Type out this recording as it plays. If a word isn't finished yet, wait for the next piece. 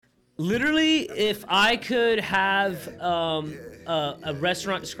Literally, if I could have a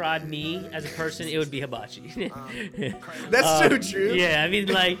restaurant describe me as a person, it would be hibachi. That's so true. Yeah, I mean,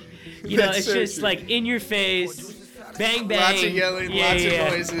 like, you know, That's it's so just true. like in your face, bang bang. Lots of yelling, lots of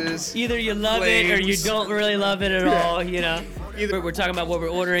noises. Either you love it or you don't really love it at all. You know. Either We're talking about what we're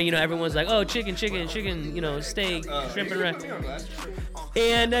ordering. You know, everyone's like, oh, chicken. You know, steak, shrimp and rice.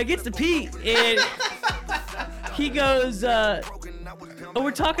 And gets to Pete, and he goes, oh,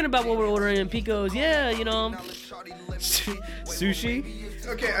 we're talking about what we're ordering, and Pete goes, yeah, you know, sushi.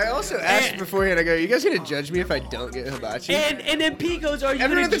 Okay, I also asked beforehand, I go, you guys gonna judge me if I don't get hibachi? And then Pete goes, are you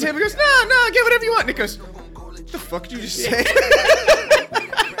Everyone gonna at the table goes, no, get whatever you want. And Nick goes, what the fuck did you just say?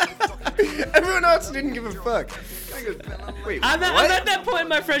 Everyone else didn't give a fuck. I go, wait, I'm at that point in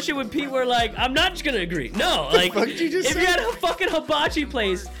my friendship with Pete where, like, I'm not just gonna agree. No, like, fuck did you just if say? you're at a fucking hibachi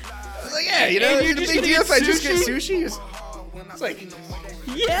place, I was like, yeah, you know, and it's you're a just big gonna deal get if I just get sushi? sushi. It's like,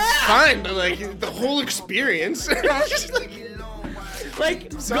 yeah, fine, but like, the whole experience. I'm just like,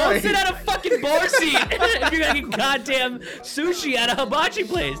 go sorry. sit at a fucking bar seat if you're gonna get goddamn sushi at a hibachi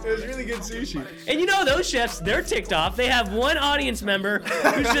place. It was really good sushi. And you know those chefs, they're ticked off. They have one audience member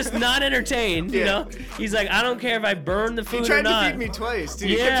who's just not entertained, you know? He's like, I don't care if I burn the food He or tried not. to feed me twice, dude.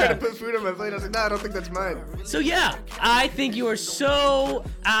 He Yeah. kept trying to put food on my plate. I was like, no, I don't think that's mine. So yeah, I think you are so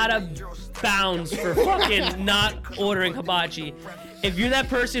out of bounds for fucking not ordering hibachi. If you're that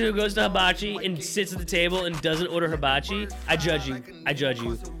person who goes to hibachi and sits at the table and doesn't order hibachi, I judge you.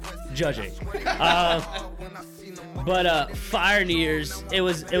 Judging. But Fire New Year's, it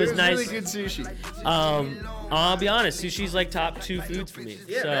was nice. Really good sushi. I'll be honest, sushi's like top 2 foods for me.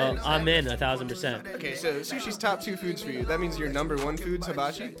 Yeah, So man. I'm in 1,000%. Okay, so sushi's top 2 foods for you. That means your number 1 food's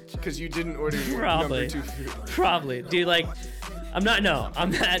hibachi? Because you didn't order your Probably. number 2 food. Probably, dude. Like, I'm not.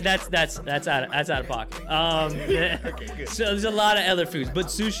 That's out of pocket. Okay, good. So there's a lot of other foods, but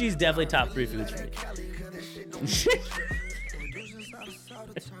sushi's definitely top 3 foods for me.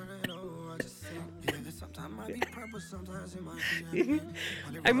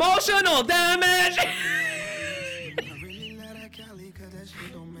 Emotional damage.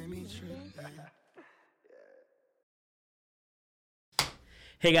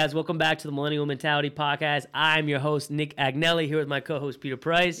 Hey guys, welcome back to the Millennial Mentality Podcast. I'm your host, Nick Agnelli, here with my co-host, Peter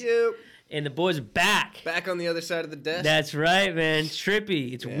Price. Yep. And the boys are back. Back on the other side of the desk. That's right, man.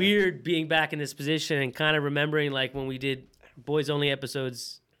 Trippy. It's weird being back in this position and kind of remembering like when we did boys only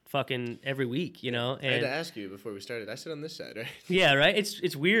episodes fucking every week, you know? And I had to ask you before we started. I sit on this side, right? yeah, right?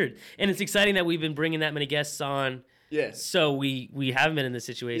 It's weird. And it's exciting that we've been bringing that many guests on. Yeah. So we haven't been in this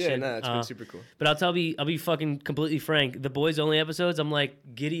situation. Yeah, no, it's been super cool. But I'll be fucking completely frank. The boys only episodes, I'm like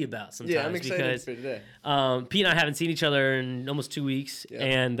giddy about sometimes. Yeah, I'm excited because, for today. Pete and I haven't seen each other in almost 2 weeks,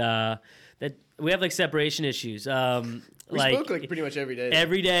 and that we have like separation issues. We spoke like pretty much every day.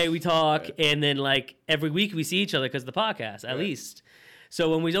 Every day we talk, and then like every week we see each other because of the podcast, at least. So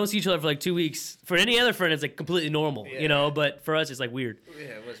when we don't see each other for like 2 weeks, for any other friend, it's like completely normal, you know. But for us, it's like weird.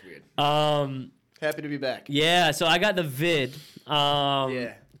 Yeah, it was weird. Happy to be back. Yeah, so I got the vid.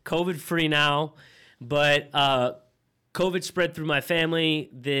 COVID free now, but COVID spread through my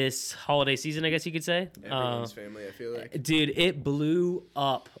family this holiday season, I guess you could say. Everyone's family, I feel like. Dude, it blew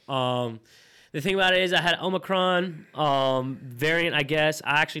up. The thing about it is I had Omicron variant, I guess.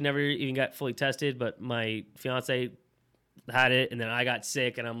 I actually never even got fully tested, but my fiance had it, and then I got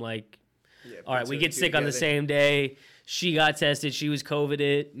sick, and I'm like, all right, we get sick on the same day. She got tested. She was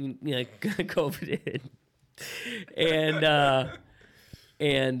COVIDed,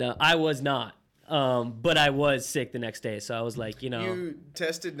 and I was not. But I was sick the next day, so I was like, You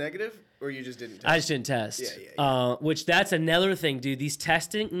tested negative, or you just didn't test? I just didn't test. Yeah. Which that's another thing, dude. These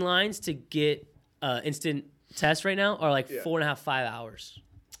testing lines to get instant tests right now are like 4.5, 5 hours.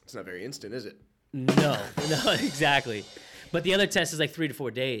 It's not very instant, is it? No, exactly. But the other test is like 3 to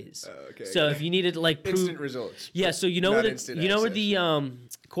 4 days. Okay. So if you needed to like prove instant results. Yeah, so you know where the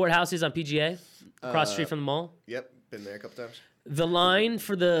courthouse is on PGA? Across the street from the mall? Yep, been there a couple times. The line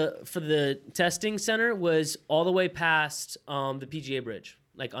for the testing center was all the way past the PGA bridge,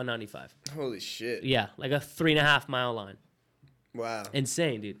 like on 95. Holy shit. Yeah, like a 3.5 mile line. Wow.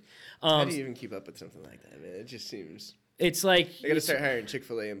 Insane, dude. How do you even keep up with something like that, man? It just seems... It's like... They got to start hiring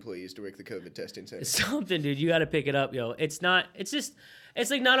Chick-fil-A employees to work the COVID testing center. Something, dude. You got to pick it up, yo. It's not... It's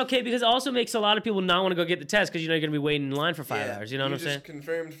like not okay because it also makes a lot of people not want to go get the test because you know you're going to be waiting in line for 5 hours. You know what I'm saying? You just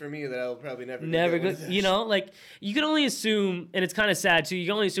confirmed for me that I'll probably never go. You know, like you can only assume, and it's kind of sad too. You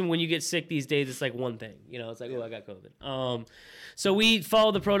can only assume when you get sick these days, it's like one thing. You know, it's like, oh, I got COVID. So we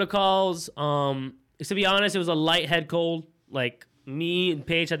followed the protocols. To be honest, it was a light head cold. Like me and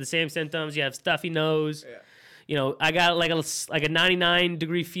Paige had the same symptoms. You have stuffy nose. Yeah. I got like a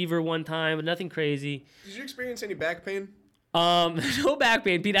 99-degree fever one time, but nothing crazy. Did you experience any back pain? No back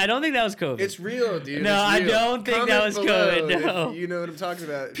pain, Pete. I don't think that was COVID. It's real, dude. No, it's real. I don't think that was COVID. No. You know what I'm talking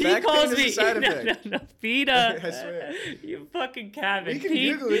about. Pete back calls pain me. is a side effect. No, Pete. I swear. You fucking cabin. You can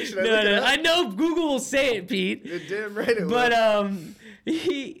Pete. Google it. Should I look it up? I know Google will say it, Pete. You're damn right it will.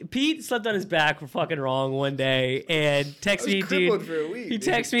 But Pete slept on his back for fucking wrong one day and texted me, dude. For a week, he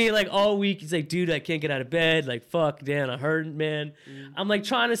texted me like all week. He's like, dude, I can't get out of bed. Like, fuck, Dan, I hurt, man. I'm like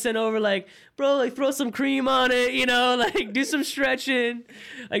trying to send over like, bro, like throw some cream on it, like do some stretching,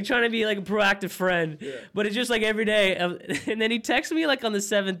 like trying to be like a proactive friend. Yeah. But it's just like every day. And then he texted me like on the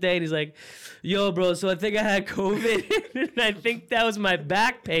 7th day and he's like, yo, bro, so I think I had COVID and I think that was my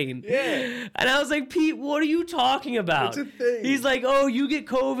back pain. Yeah. And I was like, Pete, what are you talking about? It's a thing. He's like, oh, you get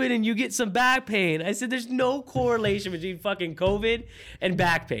COVID and you get some back pain. I said, there's no correlation between fucking COVID and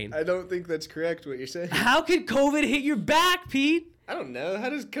back pain. I don't think that's correct what you're saying. How could COVID hit your back, Pete? I don't know. How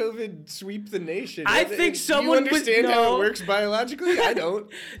does COVID sweep the nation? I think someone you understand how it works biologically? I don't.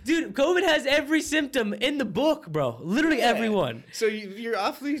 Dude, COVID has every symptom in the book, bro. Literally everyone. So you're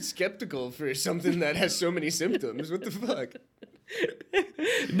awfully skeptical for something that has so many symptoms. What the fuck?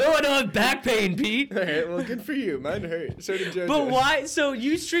 No, I don't have back pain, Pete. All right, well, good for you. Mine hurt. So did JoJo. But why? So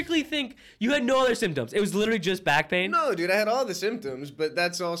you strictly think you had no other symptoms? It was literally just back pain? No, dude, I had all the symptoms, but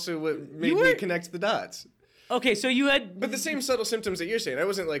that's also what made me connect the dots. Okay, so you had... But the same subtle symptoms that you're saying. I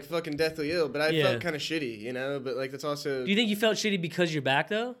wasn't, like, fucking deathly ill, but I felt kind of shitty, But, like, that's also... Do you think you felt shitty because you're back,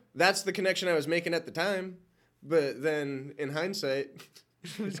 though? That's the connection I was making at the time. But then, in hindsight,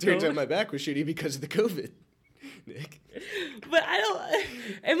 it turns out my back was shitty because of the COVID. Nick. But I don't...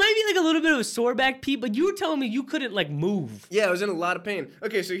 It might be, like, a little bit of a sore back, Pete, but you were telling me you couldn't, like, move. Yeah, I was in a lot of pain.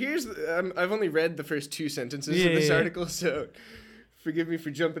 Okay, so here's... I've only read the first 2 sentences of this article, so... Forgive me for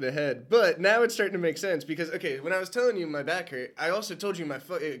jumping ahead, but now it's starting to make sense because, okay, when I was telling you my back hurt, I also told you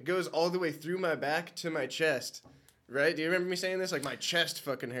it goes all the way through my back to my chest, right? Do you remember me saying this? Like, my chest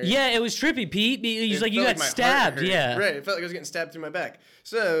fucking hurt. Yeah, it was trippy, Pete. He's like, you got stabbed, yeah. Right, it felt like I was getting stabbed through my back.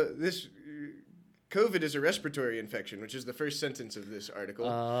 So, this COVID is a respiratory infection, which is the first sentence of this article.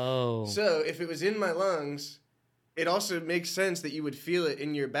 Oh. So, if it was in my lungs... It also makes sense that you would feel it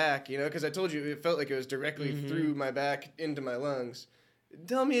in your back, because I told you it felt like it was directly through my back into my lungs.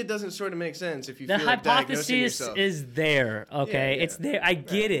 Tell me it doesn't sort of make sense if you feel like diagnosing yourself. The hypothesis is there, okay? Yeah. It's there. I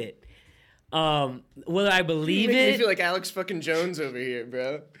get it. Whether I believe you it... You feel like Alex fucking Jones over here,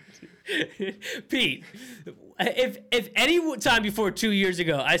 bro. Pete, if any time before 2 years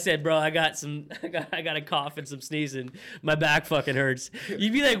ago I said, bro, I got a cough and some sneezing, my back fucking hurts,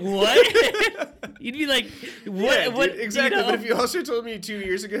 you'd be like, what? You'd be like, what? Yeah, what? Dude, exactly. But if you also told me 2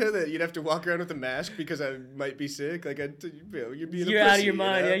 years ago that you'd have to walk around with a mask because I might be sick, like you'd be a pussy. You're out of your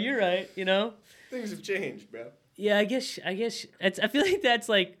mind. Yeah, you're right. Things have changed, bro. Yeah, I guess I feel like that's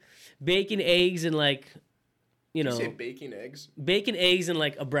like bacon, eggs, and like. You say bacon eggs? Bacon, eggs, and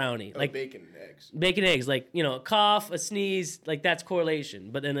like a brownie. Oh, like bacon, eggs. Bacon, eggs. Like, a cough, a sneeze, like that's correlation.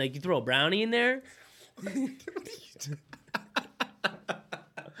 But then like you throw a brownie in there. What are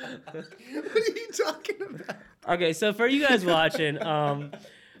you talking about? Okay, so for you guys watching,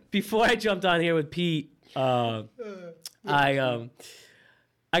 before I jumped on here with Pete, I got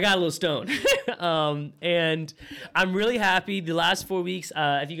a little stoned. And I'm really happy. The last 4 weeks,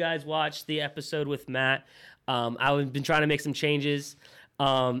 if you guys watched the episode with Matt, I've been trying to make some changes,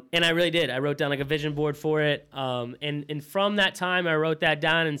 and I really did. I wrote down like a vision board for it, and from that time, I wrote that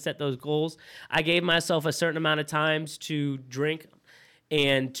down and set those goals. I gave myself a certain amount of times to drink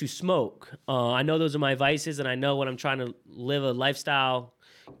and to smoke. I know those are my vices, and I know when I'm trying to live a lifestyle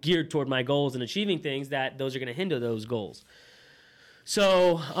geared toward my goals and achieving things, that those are going to hinder those goals.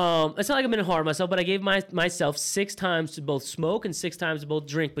 So it's not like I'm going to harm myself, but I gave myself 6 times to both smoke and 6 times to both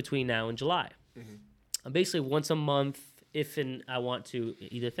drink between now and July. Mm-hmm. Basically once a month, if and I want to,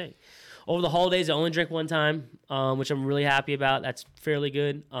 either thing. Over the holidays, I only drink one time, which I'm really happy about. That's fairly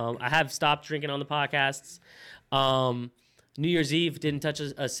good. I have stopped drinking on the podcasts. New Year's Eve, didn't touch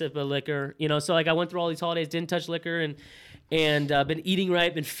a sip of liquor. So like I went through all these holidays, didn't touch liquor, and been eating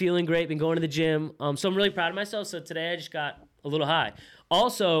right, been feeling great, been going to the gym. So I'm really proud of myself. So today I just got a little high.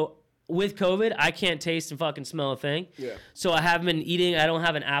 Also, with COVID, I can't taste and fucking smell a thing. Yeah. So I haven't been eating. I don't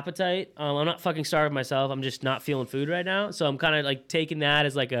have an appetite. I'm not fucking starving myself. I'm just not feeling food right now. So I'm kind of like taking that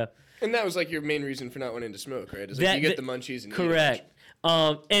as like a... And that was like your main reason for not wanting to smoke, right? It's like you get the munchies and correct.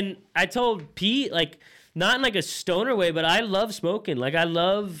 And I told Pete, like, not in like a stoner way, but I love smoking. Like I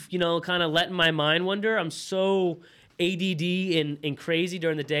love, kind of letting my mind wander. I'm so ADD and crazy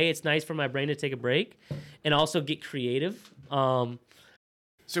during the day. It's nice for my brain to take a break and also get creative.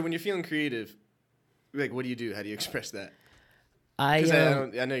 So when you're feeling creative, like, what do you do? How do you express that? I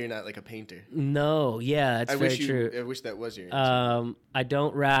know you're not like a painter. No, yeah, that's very true. I wish that was your answer. I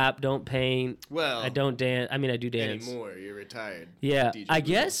don't rap, don't paint. Well, I don't dance. I mean, I do dance. Anymore, you're retired. Yeah, DJ I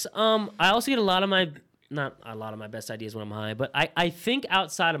guess. I also get not a lot of my best ideas when I'm high, but I think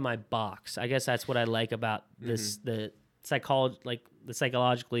outside of my box. I guess that's what I like about this, the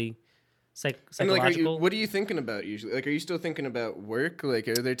psychologically. Psychological. What are you thinking about usually? Like, are you still thinking about work? Like,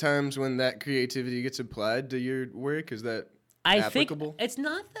 are there times when that creativity gets applied to your work? Is that applicable? Think it's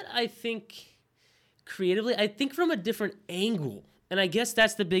not that I think creatively. I think from a different angle, and I guess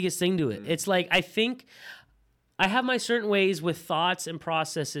that's the biggest thing to it. It's like I think I have my certain ways with thoughts and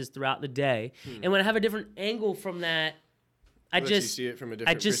processes throughout the day, and when I have a different angle from that, I just see it from a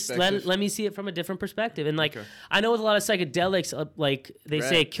different perspective. let me see it from a different perspective. And like I know with a lot of psychedelics, like they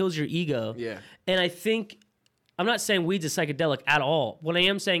say it kills your ego. Yeah. And I think I'm not saying weed's a psychedelic at all. What I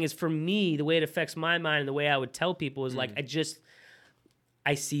am saying is for me, the way it affects my mind and the way I would tell people is like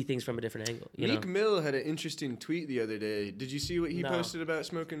I see things from a different angle. Meek Mill had an interesting tweet the other day. Did you see what he posted about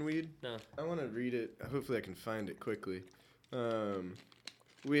smoking weed? No. I want to read it. Hopefully I can find it quickly.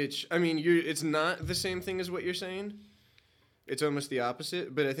 Which, I mean, it's not the same thing as what you're saying. It's almost the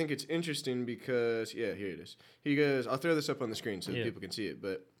opposite, but I think it's interesting because, here it is. He goes, I'll throw this up on the screen so people can see it,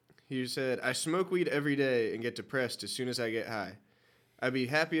 but he said, I smoke weed every day and get depressed as soon as I get high. I'd be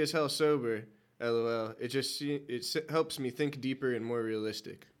happy as hell sober, LOL. It helps me think deeper and more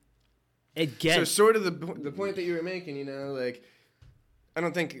realistic. So sort of the point that you were making, like, I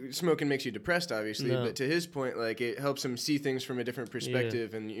don't think smoking makes you depressed, obviously, but to his point, like, it helps him see things from a different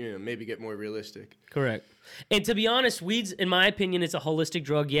perspective and, maybe get more realistic. Correct. And to be honest, weeds, in my opinion, it's a holistic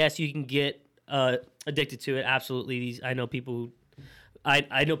drug. Yes, you can get addicted to it. Absolutely. I know people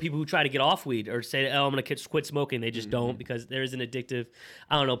who try to get off weed or say, oh, I'm going to quit smoking. They just don't because there is an addictive,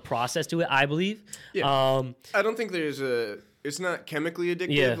 process to it, I believe. Yeah. I don't think it's not chemically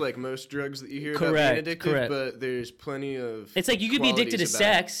addictive like most drugs that you hear about being addictive, but there's plenty of It's like you could be addicted to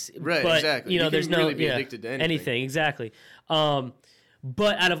sex, but, exactly. There's no really be addicted to anything. Exactly.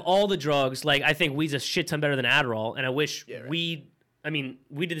 But out of all the drugs, like, I think weed's a shit ton better than Adderall, and I wish we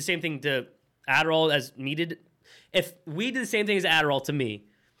did the same thing to Adderall as me did. If we did the same thing as Adderall to me,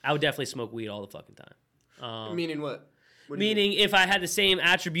 I would definitely smoke weed all the fucking time. Meaning what? Meaning if I had the same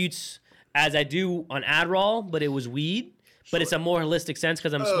attributes as I do on Adderall, but it was weed, but it's a more holistic sense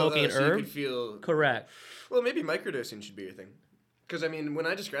because I'm smoking an herb. You could feel... Correct. Well, maybe microdosing should be your thing. Because, when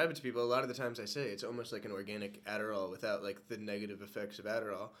I describe it to people, a lot of the times I say it's almost like an organic Adderall without, like, the negative effects of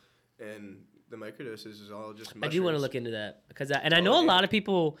Adderall. And the microdoses is all just mushrooms. I do want to look into that. I know a lot of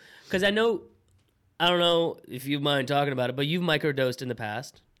people... Because I don't know if you mind talking about it, but you've microdosed in the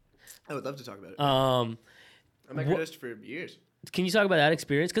past. I would love to talk about it. I microdosed for years. Can you talk about that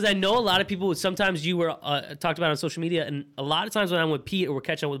experience? Because I know a lot of people, sometimes you were talked about on social media, and a lot of times when I'm with Pete or we're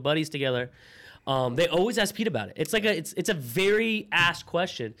catching up with buddies together, they always ask Pete about it. It's like it's a very asked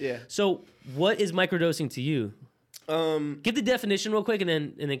question. Yeah. So what is microdosing to you? Give the definition real quick, and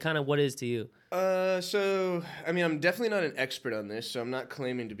then kind of what it is to you. I'm definitely not an expert on this, so I'm not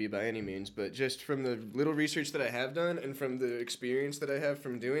claiming to be by any means, but just from the little research that I have done and from the experience that I have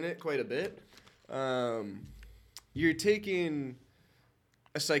from doing it quite a bit, you're taking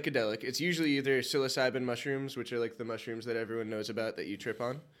a psychedelic. It's usually either psilocybin mushrooms, which are like the mushrooms that everyone knows about that you trip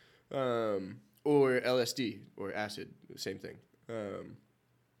on, or LSD, or acid, same thing.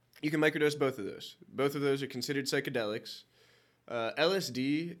 You can microdose both of those. Both of those are considered psychedelics.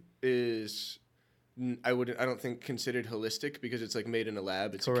 LSD is, I don't think considered holistic because it's like made in a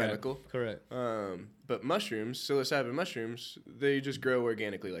lab. It's a chemical. Correct. But mushrooms, psilocybin mushrooms, they just grow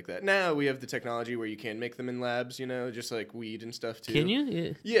organically like that. Now we have the technology where you can make them in labs, just like weed and stuff too. Can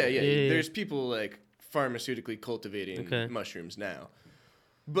you? Yeah. There's people like pharmaceutically cultivating mushrooms now.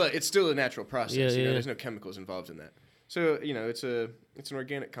 But it's still a natural process. There's no chemicals involved in that. So, it's an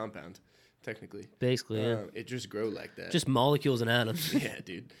organic compound, technically. Basically, yeah. It just grow like that. Just molecules and atoms. Yeah,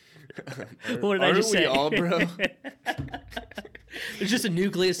 dude. What did I just say? Aren't we all, bro? It's just a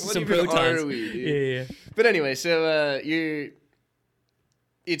nucleus and some even protons. Are we, dude? Yeah. But anyway, so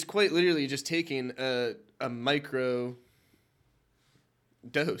it's quite literally just taking a micro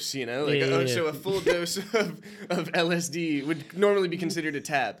dose, So a full dose of LSD would normally be considered a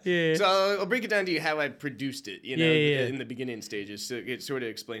tab. Yeah. So I'll break it down to you how I produced it, in the beginning stages, so it sort of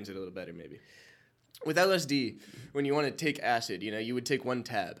explains it a little better maybe. With LSD, when you want to take acid, you would take one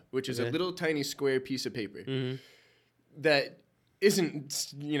tab, which is a little tiny square piece of paper that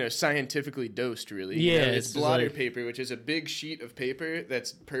isn't, scientifically dosed really. Yeah. It's blotter paper, which is a big sheet of paper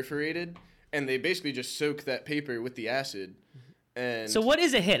that's perforated, and they basically just soak that paper with the acid And so what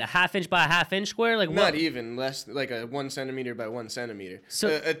is a hit? A 1/2 inch by a 1/2 inch square? Like not what? even less, like a 1 centimeter by 1 centimeter. So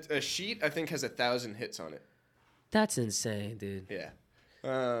a sheet I think has 1,000 hits on it. That's insane, dude. Yeah.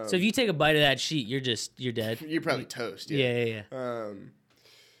 So if you take a bite of that sheet, you're dead. You're probably toast. Yeah.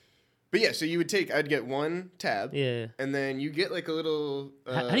 But yeah, so I'd get one tab. Yeah. And then you get like a little.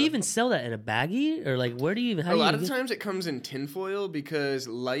 How do you even sell that in a baggie, or like where do you even? A lot of times it comes in tinfoil because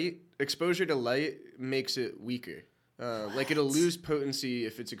exposure to light makes it weaker. Like it'll lose potency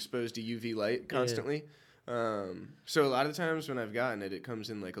if it's exposed to UV light constantly. Yeah. So a lot of times when I've gotten it, it comes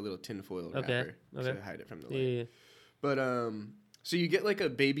in like a little tinfoil wrapper to hide it from the light. Yeah. But so you get like a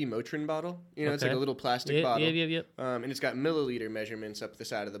baby Motrin bottle. You know, it's like a little plastic bottle. Yep. And it's got milliliter measurements up the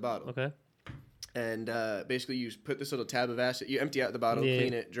side of the bottle. Okay. And basically you put this little tab of acid. You empty out the bottle,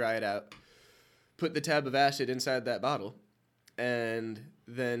 clean it, dry it out. Put the tab of acid inside that bottle. And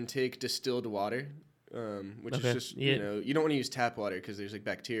then take distilled water, which is just, you know, you don't want to use tap water because there's like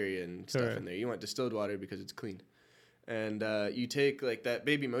bacteria and stuff in there. You want distilled water because it's clean. And you take like that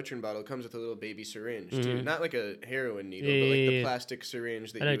baby Motrin bottle comes with a little baby syringe too, not like a heroin needle, but like the plastic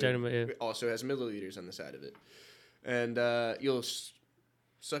syringe that also has milliliters on the side of it. And you'll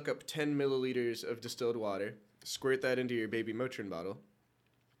suck up 10 milliliters of distilled water, squirt that into your baby Motrin bottle.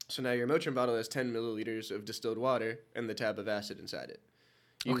 So now your Motrin bottle has 10 milliliters of distilled water and the tab of acid inside it.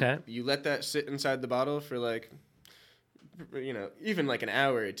 You let that sit inside the bottle for like, you know, even like an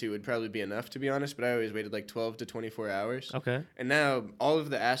hour or two would probably be enough, to be honest, but I always waited like 12 to 24 hours. Okay. And now all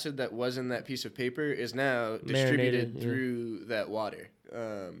of the acid that was in that piece of paper is now distributed through that water.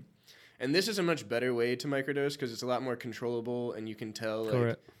 And this is a much better way to microdose because it's a lot more controllable and you can tell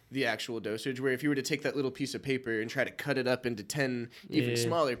like the actual dosage, where if you were to take that little piece of paper and try to cut it up into 10 even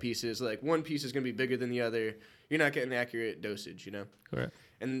smaller pieces, like one piece is going to be bigger than the other. You're not getting accurate dosage, you know? Correct.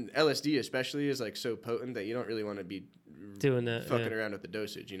 And LSD especially is like so potent that you don't really want to be doing that, fucking around with the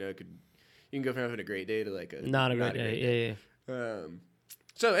dosage, you know? You can go from having a great day to like a not a great day. Yeah.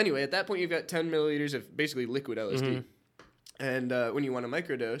 So anyway, at that point you've got 10 milliliters of basically liquid LSD. And when you want to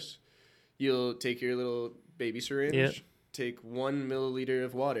microdose, you'll take your little baby syringe, take 1 milliliter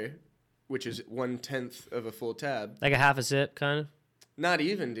of water, which is 1/10 of a full tab. Like a half a sip, kind of? Not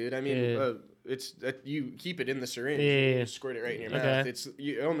even, dude. I mean, it's you keep it in the syringe. You squirt it right in your mouth.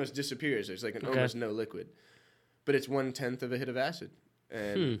 It almost disappears. There's like almost no liquid. But it's 1/10 of a hit of acid.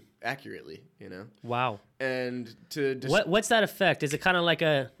 And accurately, you know? Wow. And to... what's that effect? Is it kind of like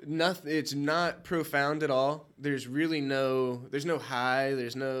a... Nothing. It's not profound at all. There's really there's no high.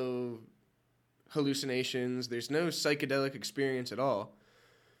 There's no hallucinations. There's no psychedelic experience at all.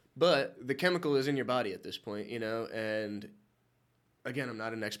 But the chemical is in your body at this point, you know? And again, I'm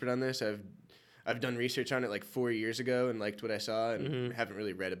not an expert on this. I've done research on it like 4 years ago and liked what I saw and haven't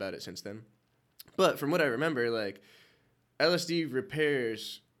really read about it since then. But from what I remember, like... LSD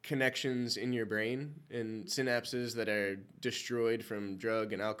repairs connections in your brain and synapses that are destroyed from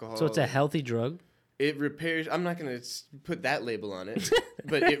drug and alcohol. So it's a healthy drug? It repairs... I'm not going to put that label on it,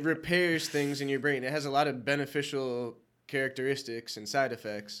 but it repairs things in your brain. It has a lot of beneficial characteristics and side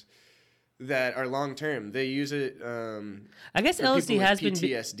effects that are long-term. They use it I guess LSD has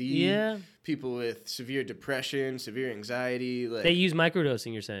PTSD, people with severe depression, severe anxiety. Like, they use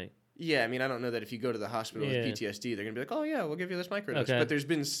microdosing, you're saying? Yeah, I mean, I don't know that if you go to the hospital with PTSD, they're going to be like, oh, yeah, we'll give you this microdose. Okay. But there's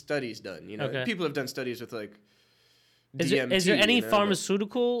been studies done, you know. Okay. People have done studies with, like, DMT. Is there any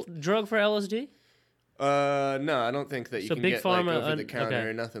pharmaceutical drug for LSD? No, I don't think that you can get, like, over the counter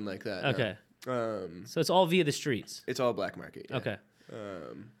or nothing like that. Okay. No. So it's all via the streets? It's all black market, yeah. Okay.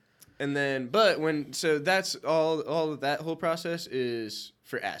 And then, so that's all of that whole process is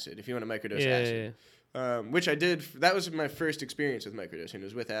for acid, if you want to microdose acid. Yeah. Which I did. That was my first experience with microdosing. It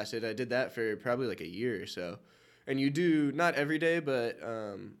was with acid. I did that for probably like a year or so. And you do not every day, but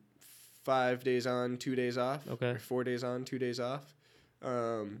 5 days on, 2 days off. Okay. Or 4 days on, 2 days off.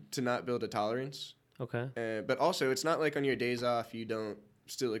 To not build a tolerance. Okay. But also, it's not like on your days off you don't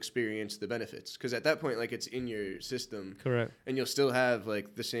still experience the benefits, because at that point, like, it's in your system. Correct. And you'll still have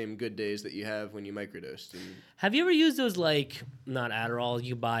like the same good days that you have when you microdosed. Have you ever used those, like, not Adderall,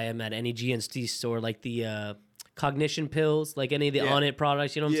 you buy them at any GNC store, like the cognition pills, like any of the On It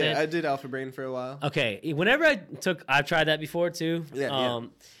products, you know what I'm saying? Yeah, I did Alpha Brain for a while. Okay. Whenever I've tried that before too. Yeah.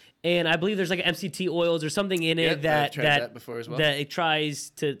 And I believe there's like MCT oils or something in it that before as well. That it tries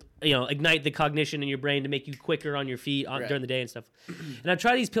to, you know, ignite the cognition in your brain to make you quicker on your feet during the day and stuff. And I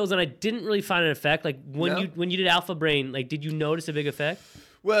tried these pills and I didn't really find an effect. Like when you did Alpha Brain, like, did you notice a big effect?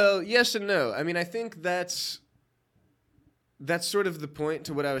 Well, yes and no. I mean, I think that's sort of the point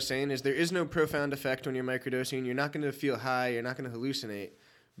to what I was saying, is there is no profound effect when you're microdosing. You're not going to feel high. You're not going to hallucinate.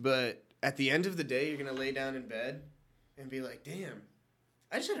 But at the end of the day, you're going to lay down in bed and be like, damn,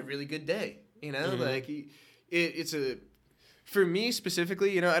 I just had a really good day. You know, Mm-hmm. like it's a, for me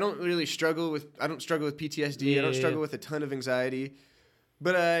specifically, you know, I don't struggle with PTSD. I don't struggle with a ton of anxiety,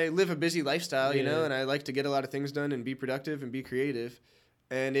 but I live a busy lifestyle, you know, and I like to get a lot of things done and be productive and be creative.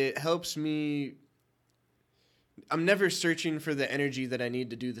 And it helps me. I'm never searching for the energy that I need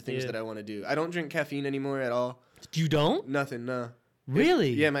to do the things that I want to do. I don't drink caffeine anymore at all. You don't? Nothing, no.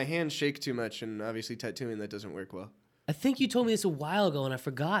 Really? Yeah, my hands shake too much, and obviously tattooing, that doesn't work well. I think you told me this a while ago, and I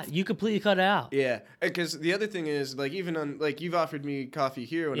forgot. You completely cut it out. Yeah, because the other thing is, like, even on, like, you've offered me coffee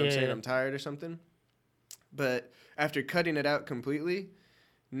here when I'm saying I'm tired or something. But after cutting it out completely,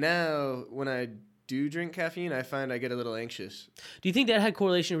 now when I do drink caffeine, I find I get a little anxious. Do you think that had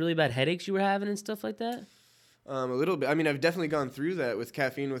correlation to really bad headaches you were having and stuff like that? A little bit. I mean, I've definitely gone through that with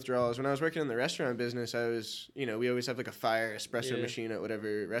caffeine withdrawals. When I was working in the restaurant business, I was, you know, we always have like a fire espresso machine at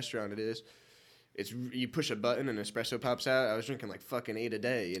whatever restaurant it is. It's, you push a button and espresso pops out. I was drinking like fucking 8 a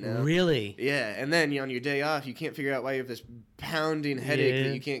day, you know? Really? Yeah. And then on your day off, you can't figure out why you have this pounding headache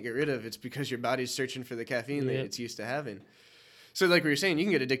that you can't get rid of. It's because your body's searching for the caffeine that it's used to having. So like we were saying, you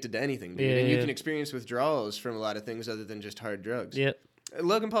can get addicted to anything, dude. And you can experience withdrawals from a lot of things other than just hard drugs. Yep.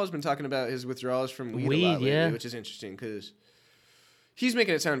 Logan Paul's been talking about his withdrawals from weed a lot lately, which is interesting because he's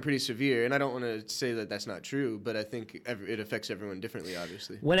making it sound pretty severe, and I don't want to say that that's not true, but I think it affects everyone differently,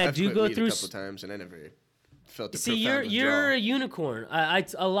 obviously. When I've do go weed through a couple times, and I never felt the See, profound you're withdrawal. a unicorn.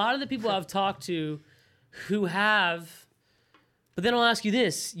 A lot of the people I've talked to who have, but then I'll ask you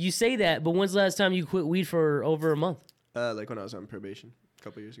this: you say that, but when's the last time you quit weed for over a month? Like when I was on probation a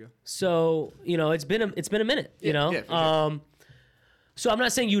couple years ago. So you know it's been a minute. You know. Yeah, for sure. So I'm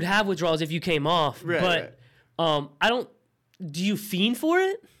not saying you'd have withdrawals if you came off, but I don't. Do you fiend for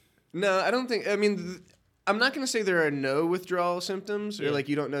it? No, I don't think. I mean, I'm not going to say there are no withdrawal symptoms or like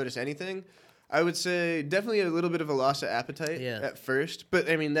you don't notice anything. I would say definitely a little bit of a loss of appetite at first, but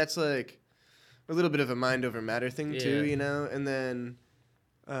I mean that's like a little bit of a mind over matter thing too, you know. And then,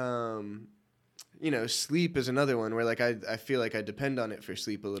 you know, sleep is another one where like I feel like I depend on it for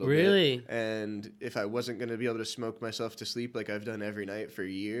sleep a little bit. Really? And if I wasn't going to be able to smoke myself to sleep like I've done every night for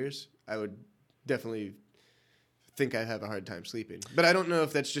years, I would definitely think I have a hard time sleeping. But I don't know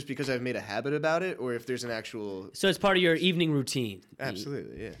if that's just because I've made a habit about it or if there's an actual... So it's part of your evening routine.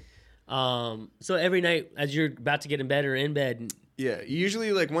 Absolutely, yeah. So every night as you're about to get in bed or in bed... Yeah,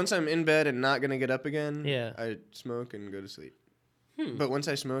 usually like once I'm in bed and not going to get up again, I smoke and go to sleep. But once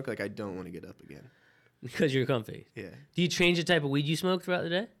I smoke, like I don't want to get up again. Because you're comfy. Yeah. Do you change the type of weed you smoke throughout the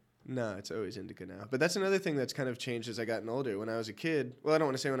day? No, it's always indica now. But that's another thing that's kind of changed as I gotten older. When I was a kid, well, I don't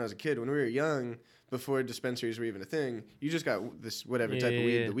want to say when I was a kid. When we were young, before dispensaries were even a thing, you just got this whatever type of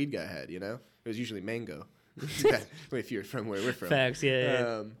weed the weed guy had, you know? It was usually mango. If you're from where we're from. Facts,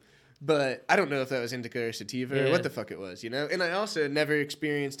 But I don't know if that was indica or sativa or what the fuck it was, you know? And I also never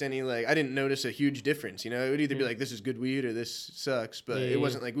experienced any, like, I didn't notice a huge difference, you know? It would either be like, this is good weed or this sucks, but it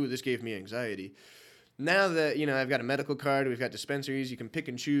wasn't like, ooh, this gave me anxiety. Now that, you know, I've got a medical card, we've got dispensaries, you can pick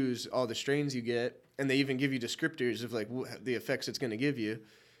and choose all the strains you get, and they even give you descriptors of, like, the effects it's going to give you.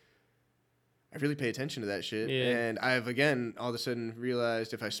 I really pay attention to that shit. And I've, again, all of a sudden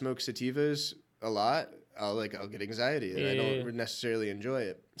realized if I smoke sativas a lot, I'll get anxiety, and I don't necessarily enjoy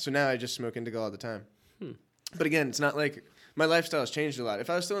it. So now I just smoke indica all the time. But again, it's not like my lifestyle has changed a lot. If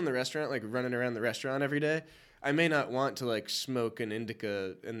I was still in the restaurant, like running around the restaurant every day, I may not want to like smoke an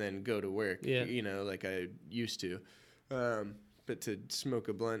indica and then go to work, you know, like I used to. But to smoke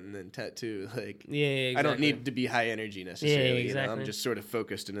a blunt and then tattoo, like, exactly. I don't need to be high energy necessarily. You know? I'm just sort of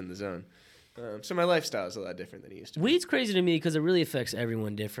focused and in the zone. So my lifestyle is a lot different than it used to be. Weed's crazy to me because it really affects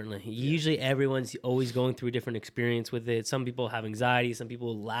everyone differently. Usually everyone's always going through a different experience with it. Some people have anxiety. Some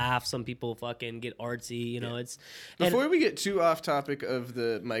people laugh. Some people fucking get artsy. You know, it's... Before we get too off topic of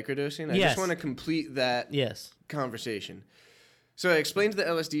the microdosing, I just want to complete that conversation. So I explained the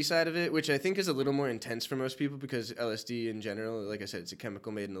LSD side of it, which I think is a little more intense for most people because LSD in general, like I said, it's a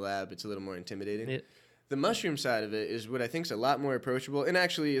chemical made in the lab. It's a little more intimidating. The mushroom side of it is what I think is a lot more approachable and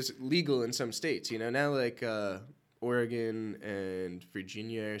actually is legal in some states. You know, now like Oregon and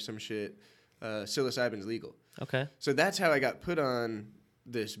Virginia or some shit, psilocybin's legal. Okay. So that's how I got put on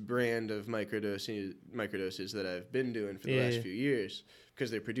this brand of microdoses that I've been doing for the last few years because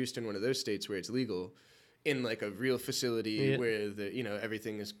they're produced in one of those states where it's legal in like a real facility where the, you know,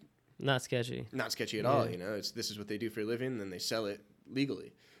 everything is not sketchy. Not sketchy at all, you know. This is what they do for a living, and then they sell it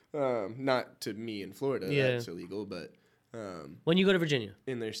legally. Not to me in Florida, that's illegal, but... when you go to Virginia?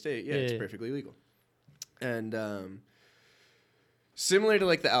 In their state, it's perfectly legal. And Similar to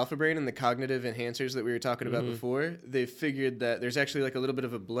like the alpha brain and the cognitive enhancers that we were talking about before, they figured that there's actually like a little bit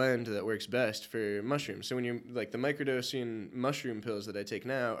of a blend that works best for mushrooms. So when you're like the microdosing mushroom pills that I take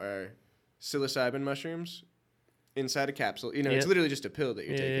now are psilocybin mushrooms inside a capsule. You know, it's literally just a pill that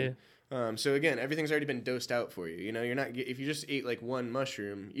you're taking. So again, everything's already been dosed out for you. You know, you're not, if you just ate like one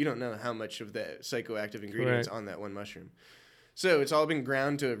mushroom, you don't know how much of the psychoactive ingredients on that one mushroom. So it's all been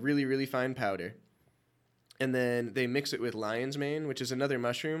ground to a really, really fine powder. And then they mix it with lion's mane, which is another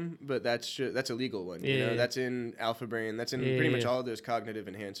mushroom, but that's a legal one. You know, that's in alpha brain. That's in pretty much all of those cognitive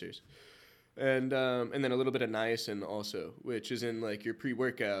enhancers. And then a little bit of niacin also, which is in like your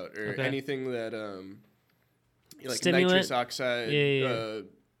pre-workout or anything that like stimulant? nitrous oxide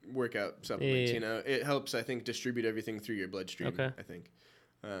workout supplements. You know, it helps, I think, distribute everything through your bloodstream. I think.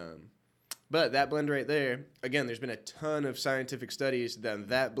 But that blend right there, again, there's been a ton of scientific studies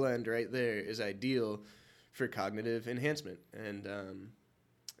that blend right there is ideal for cognitive enhancement. And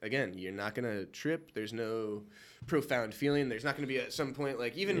again, you're not going to trip. There's no profound feeling. There's not going to be at some point,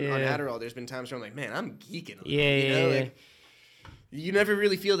 like even on Adderall, there's been times where I'm like, man, I'm geeking a little. You know? Like, you never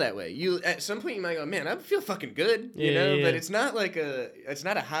really feel that way. You at some point you might go, man, I feel fucking good, you know, but it's not like it's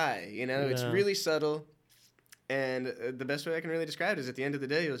not a high, you know. It's really subtle. And the best way I can really describe it is at the end of the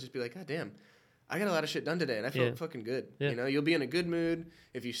day, you'll just be like, God damn, I got a lot of shit done today, and I felt fucking good. You know, you'll be in a good mood.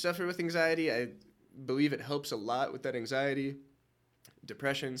 If you suffer with anxiety, I believe it helps a lot with that anxiety.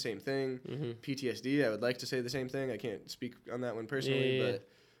 Depression, same thing. PTSD, I would like to say the same thing. I can't speak on that one personally, but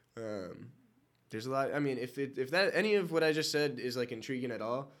there's a lot. I mean, if that any of what I just said is like intriguing at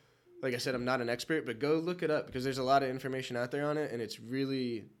all, like I said, I'm not an expert, but go look it up because there's a lot of information out there on it, and it's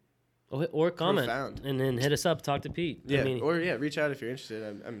really or comment profound. And then hit us up, talk to Pete. Yeah, reach out if you're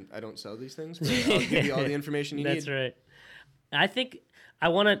interested. I don't sell these things, but I'll give you all the information you need. That's right. I think I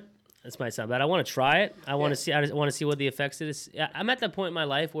want to. This might sound bad. I want to try it. I want to see. I just want to see what the effects it is. I'm at that point in my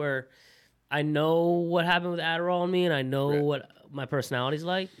life where I know what happened with Adderall on me, and I know what my personality's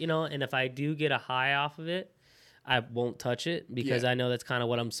like. You know, and if I do get a high off of it, I won't touch it because I know that's kind of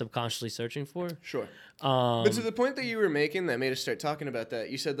what I'm subconsciously searching for. Sure. But to the point that you were making that made us start talking about that,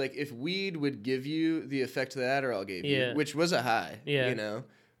 you said like if weed would give you the effect that Adderall gave you, which was a high, you know.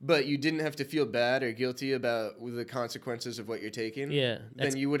 But you didn't have to feel bad or guilty about the consequences of what you're taking.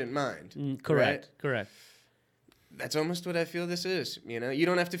 Then you wouldn't mind. Correct. Right? Correct. That's almost what I feel this is. You know, you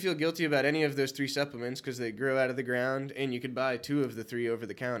don't have to feel guilty about any of those 3 supplements because they grow out of the ground, and you could buy 2 of the 3 over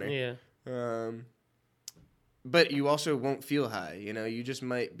the counter. But you also won't feel high. You know, you just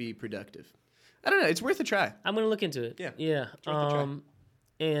might be productive. I don't know. It's worth a try. I'm gonna look into it. Yeah. It's worth a try.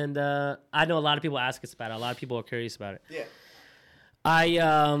 And I know a lot of people ask us about it. A lot of people are curious about it. Yeah. I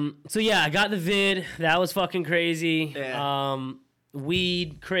got the vid. That was fucking crazy.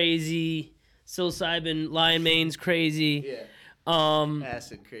 Weed crazy. Psilocybin, lion mane's crazy.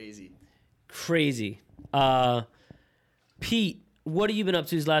 Acid crazy. Pete, what have you been up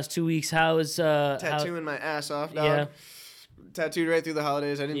to these last 2 weeks? How is tattooing my ass off, dog? Tattooed right through the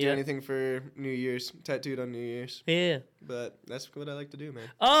holidays. I didn't do anything for New Year's. Tattooed on New Year's. But that's what I like to do, man.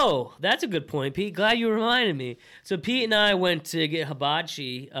 Oh, that's a good point, Pete. Glad you reminded me. So Pete and I went to get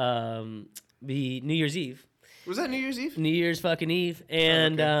hibachi the New Year's Eve. Was that New Year's Eve? New Year's fucking Eve.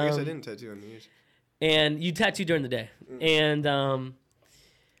 And I guess I didn't tattoo on New Year's. And you tattooed during the day. And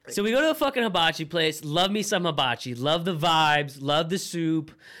so we go to a fucking hibachi place. Love me some hibachi. Love the vibes. Love the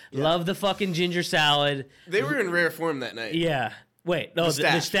soup. Love the fucking ginger salad. They were in rare form that night. Yeah. Wait. No.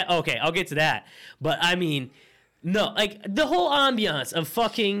 Okay, I'll get to that. But I mean, no. Like the whole ambiance of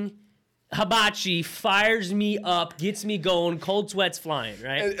fucking hibachi fires me up, gets me going, cold sweats flying,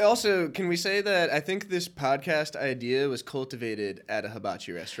 right? And also, can we say that I think this podcast idea was cultivated at a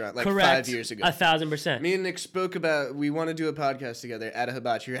hibachi restaurant like 5 years ago? 1,000%. Me and Nick spoke about we want to do a podcast together at a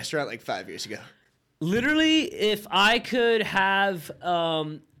hibachi restaurant like 5 years ago. Literally, if I could have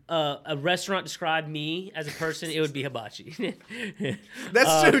a restaurant describe me as a person, it would be hibachi.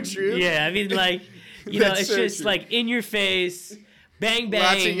 That's so true. Yeah, I mean, like, you know, it's so just true. Like in your face. Bang, bang.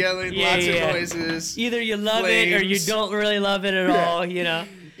 Lots of yelling, lots of noises. Either you love it or you don't really love it at all, you know.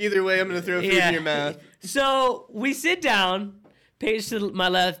 Either way, I'm going to throw food in your mouth. So we sit down, Paige to my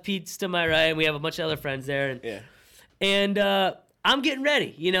left, Pete's to my right, and we have a bunch of other friends there. And I'm getting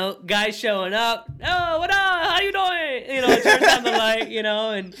ready, you know, guys showing up. Oh, what up? How you doing? You know, turns on the light, you know,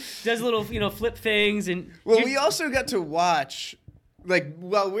 and does little, you know, flip things. And well, we also got to watch... Like,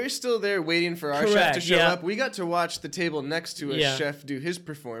 while we're still there waiting for our chef to show up, we got to watch the table next to a chef do his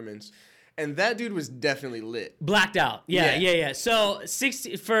performance. And that dude was definitely lit. Blacked out. Yeah. So,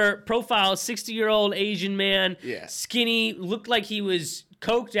 60 for profile, 60-year-old Asian man, skinny, looked like he was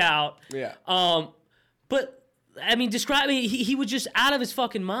coked out. Yeah. But I mean, describe me. He was just out of his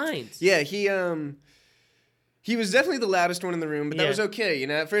fucking mind. Yeah, he was definitely the loudest one in the room, but that was okay. You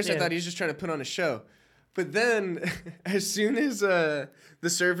know, at first I thought he was just trying to put on a show. But then, as soon as the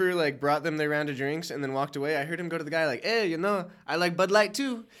server like brought them their round of drinks and then walked away, I heard him go to the guy like, "Hey, you know, I like Bud Light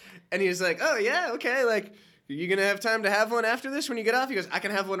too," and he was like, "Oh yeah, okay, like." You gonna have time to have one after this when you get off? He goes, I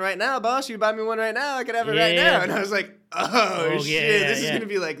can have one right now, boss. You buy me one right now, I can have it right now. And I was like, oh shit, this is gonna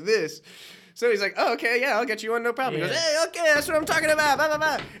be like this. So he's like, oh, okay, yeah, I'll get you one, no problem. He goes, hey, okay, that's what I'm talking about, blah, blah,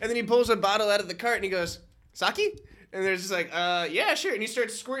 blah. And then he pulls a bottle out of the cart and he goes, sake? And there's just like, yeah, sure. And he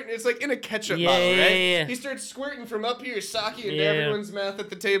starts squirting. It's like in a ketchup bottle, right? Yeah. He starts squirting from up here, sake into everyone's mouth at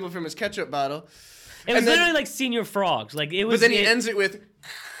the table from his ketchup bottle. It was literally like Senior Frogs. Like it was. But then he ends it with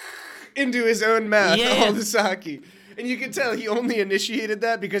into his own mouth, all the sake. And you can tell he only initiated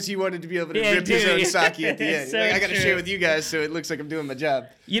that because he wanted to be able to rip his own sake at the end. So like, I got to share with you guys so it looks like I'm doing my job.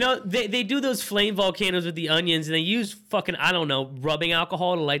 You know, they do those flame volcanoes with the onions, and they use fucking, I don't know, rubbing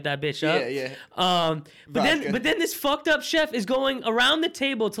alcohol to light that bitch up. Yeah. But then this fucked up chef is going around the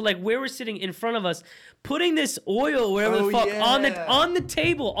table to like where we're sitting in front of us, putting this oil, whatever the fuck, on the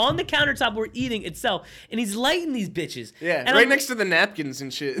table, on the countertop we're eating itself, and he's lighting these bitches. Yeah, and right next to the napkins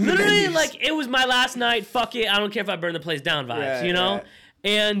and shit. Literally, like, it was my last night, fuck it, I don't care if I burn the place down vibes, you know?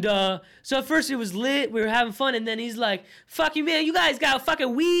 And so at first it was lit, we were having fun, and then he's like, fuck you, man, you guys got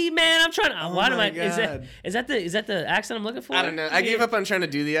fucking weed, man, I'm trying to, is that the accent I'm looking for? I don't know, I gave up on trying to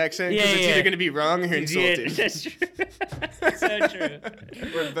do the accent, because it's either going to be wrong or insulting. Yeah, that's true. That's so true.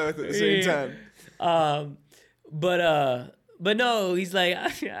 We're both at the same time. But no, he's like,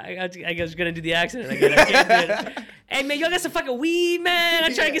 I was gonna do the accent. I can't do it. Hey man, y'all got some fucking weed, man.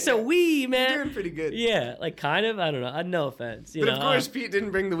 I'm trying to get some weed, man. You're doing pretty good. Yeah, like kind of. I don't know. No offense. But of course, Pete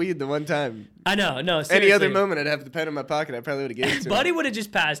didn't bring the weed the one time. I know. No, seriously. Any other moment, I'd have the pen in my pocket. I probably would have given it to him. Buddy would have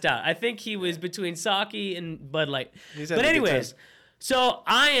just passed out. I think he was between sake and Bud Light. But anyways, so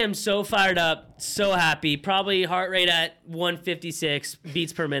I am so fired up, so happy. Probably heart rate at 156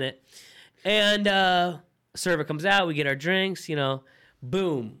 beats per minute, and server comes out. We get our drinks. You know,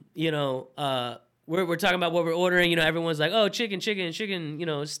 boom. You know, we're talking about what we're ordering. You know, everyone's like, oh, chicken. You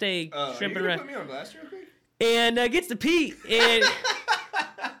know, steak, shrimp and rice. Put me on blast real quick. And gets to Pete, and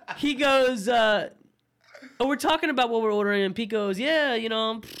he goes, oh, we're talking about what we're ordering, and Pete goes, yeah, you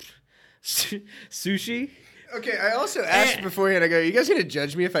know, sushi. Okay, I also asked beforehand, I go, you guys gonna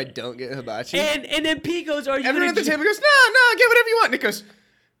judge me if I don't get hibachi? And then Pete goes, are you Everyone at the table goes, no, get whatever you want. And it goes,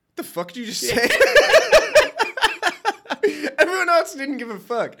 what the fuck did you just say? Everyone else didn't give a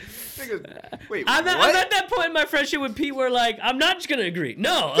fuck. Goes, wait, I'm at that point in my friendship with Pete where, like, I'm not just gonna agree.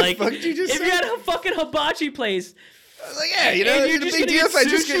 No, like, fuck did you just if say? you had a fucking hibachi place, I was like, yeah, you know, it's a big deal if I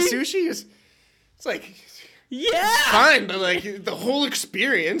just get sushi. It's like, yeah, fine, but like the whole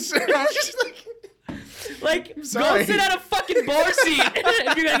experience. Just like, go sit at a fucking bar seat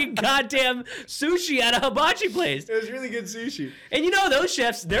if you're gonna get goddamn sushi at a hibachi place. It was really good sushi. And you know, those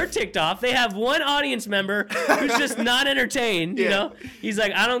chefs, they're ticked off. They have one audience member who's just not entertained, you know? He's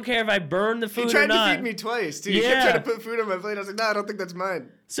like, I don't care if I burn the food or not. He tried to feed me twice, too. He kept trying to put food on my plate. I was like, no, I don't think that's mine.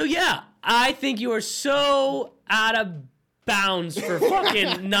 So, yeah, I think you are so out of bounds for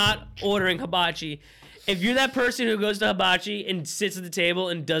fucking not ordering hibachi. If you're that person who goes to hibachi and sits at the table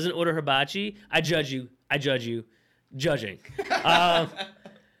and doesn't order hibachi, I judge you. Judging.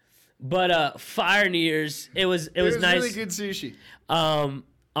 But Fire New Year's, it was nice. Really good sushi.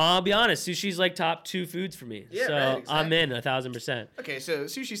 I'll be honest, sushi's like top 2 foods for me. Yeah, so right, exactly. I'm in 1,000%. Okay, so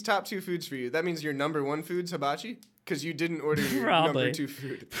sushi's top 2 foods for you. That means your number 1 food's hibachi? Because you didn't order your number 2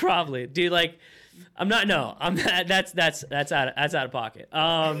 food. Probably. Dude, like, I'm not, that's out of pocket.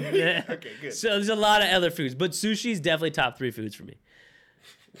 Okay, good. So there's a lot of other foods, but sushi's definitely top 3 foods for me.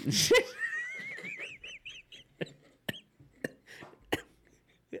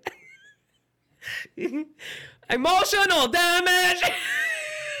 Emotional damage.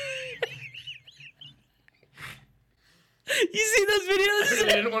 You seen those videos? I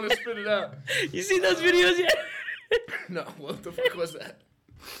didn't want to spit it out. You seen those videos yet? No, what the fuck was that?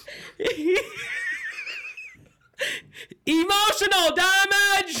 Emotional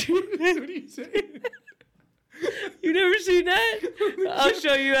damage. What are you saying? You never seen that? I'll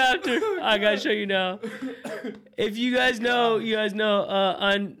show you after. I gotta show you now. If you guys know,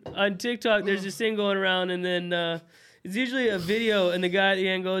 on TikTok there's this thing going around, and then it's usually a video, and the guy at the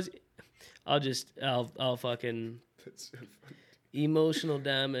end goes, I'll fucking That's so funny. Emotional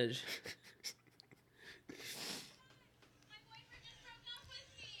damage.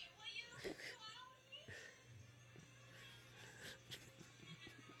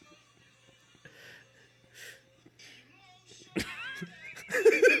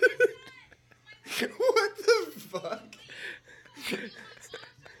 What the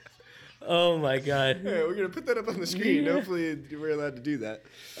Oh my god. Yeah, we're gonna put that up on the screen. Hopefully, we're allowed to do that.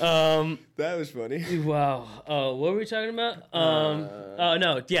 That was funny. Wow. Oh, what were we talking about? Oh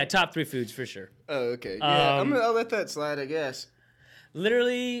no, yeah, top 3 foods for sure. Oh, okay. Yeah, I'll let that slide, I guess.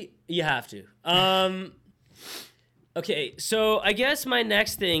 Literally, you have to. Okay, so I guess my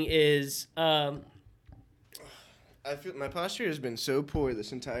next thing is I feel my posture has been so poor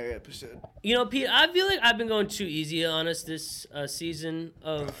this entire episode. You know, Pete, I feel like I've been going too easy on us this season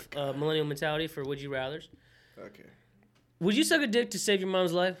of Millennial Mentality for Would You Rathers. Okay. Would you suck a dick to save your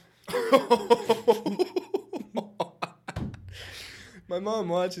mom's life? My mom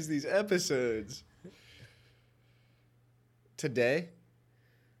watches these episodes. Today?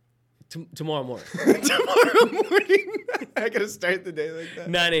 Tomorrow morning. Tomorrow morning? I gotta start the day like that.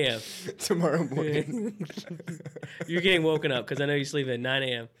 9 a.m. Tomorrow morning. You're getting woken up because I know you sleep at 9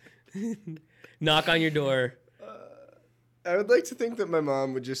 a.m. Knock on your door. I would like to think that my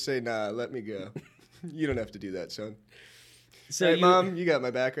mom would just say, nah, let me go. You don't have to do that, son. So right, Mom? You got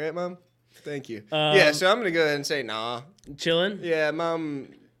my back, right, Mom? Thank you. Yeah, so I'm going to go ahead and say, nah. Chilling? Yeah, Mom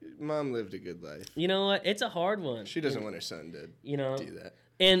lived a good life. You know what? It's a hard one. She doesn't want her son to do that.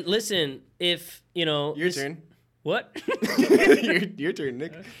 And listen, if, Your turn. What? your turn,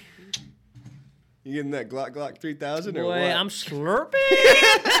 Nick. You getting that Glock 3000 or Boy, what? I'm slurping.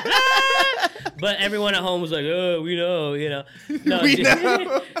 But everyone at home was like, oh, we know. No, we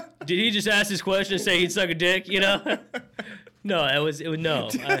know. Did he just ask this question and say he'd suck a dick, No, it was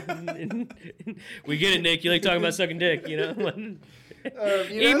no. We get it, Nick. You like talking about sucking dick, Emotional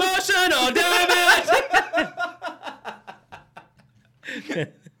damage.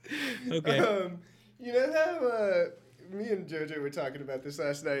 Okay. You know how me and JoJo were talking about this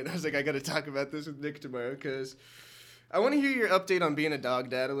last night, and I was like, I got to talk about this with Nick tomorrow, because I want to hear your update on being a dog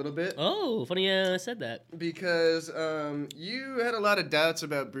dad a little bit. Oh, funny I said that. Because you had a lot of doubts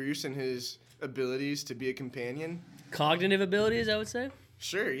about Bruce and his abilities to be a companion. Cognitive abilities, I would say.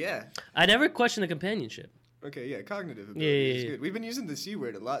 Sure, yeah. I never questioned the companionship. Okay, yeah, cognitive abilities. Yeah. Good. We've been using the C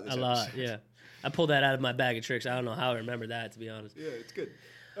word a lot this episode. A lot, yeah. I pulled that out of my bag of tricks. I don't know how I remember that, to be honest. Yeah, it's good.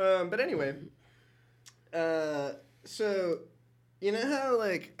 But anyway, so you know how,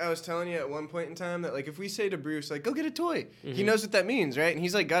 like, I was telling you at one point in time that, like, if we say to Bruce, like, go get a toy, he knows what that means, right? And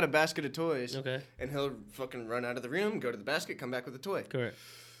he's, like, got a basket of toys. Okay. And he'll fucking run out of the room, go to the basket, come back with a toy. Correct.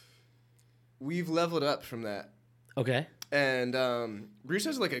 We've leveled up from that. Okay. And Bruce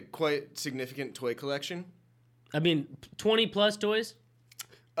has, like, a quite significant toy collection. I mean, 20 plus toys?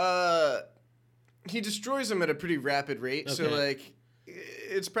 He destroys them at a pretty rapid rate, so, like,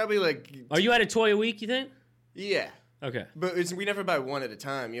 it's probably, like... Are you at a toy a week, you think? Yeah. Okay. But we never buy one at a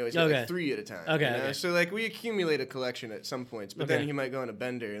time. You always get like 3 at a time. Okay, okay. So like we accumulate a collection at some points, but then he might go on a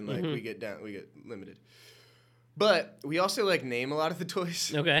bender and like we get limited. But we also like name a lot of the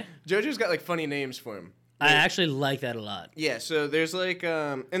toys. Okay. JoJo's got like funny names for them. I actually like that a lot. Yeah, so there's like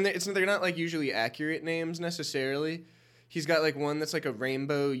and they're not like usually accurate names necessarily. He's got like one that's like a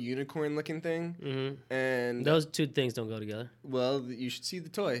rainbow unicorn looking thing. Mm-hmm. And those two things don't go together. Well, you should see the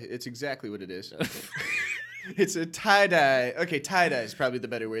toy. It's exactly what it is. It's a tie-dye. Okay, tie-dye is probably the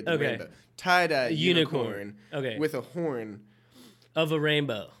better word than rainbow. Tie-dye unicorn. Okay. With a horn. Of a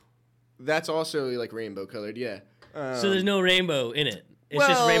rainbow. That's also like rainbow colored, yeah. So there's no rainbow in it. It's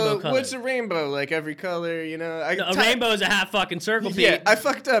just rainbow colored. What's a rainbow? Like every color, you know? A rainbow is a half fucking circle, Pete. Yeah, I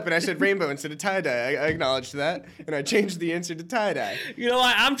fucked up and I said rainbow instead of tie-dye. I acknowledged that, and I changed the answer to tie-dye. You know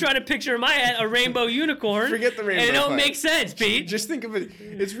what? I'm trying to picture in my head a rainbow unicorn. Forget the rainbow And it don't part. make sense, Pete. Just think of it.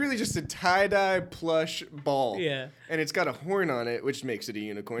 It's really just a tie-dye plush ball. Yeah. And it's got a horn on it, which makes it a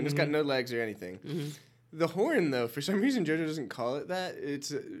unicorn. It's got no legs or anything. Mm-hmm. The horn, though, for some reason, JoJo doesn't call it that.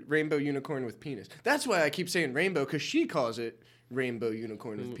 It's a rainbow unicorn with penis. That's why I keep saying rainbow, because she calls it rainbow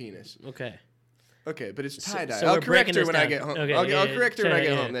unicorn with penis. Okay. Okay, but it's tie-dye. So I'll correct her when I get home. Okay, I'll correct her when I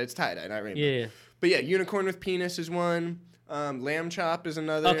get home that it's tie-dye, not rainbow. Yeah. But yeah, unicorn with penis is one. Lamb chop is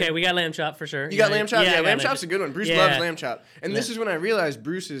another. Okay, we got lamb chop for sure. You got lamb chop? Yeah, lamb chop's a good one. Bruce loves lamb chop. And this is when I realized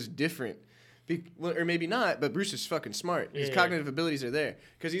Bruce is different. Or maybe not, but Bruce is fucking smart. His cognitive abilities are there.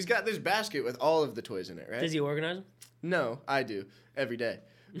 Because he's got this basket with all of the toys in it, right? Does he organize them? No, I do. Every day.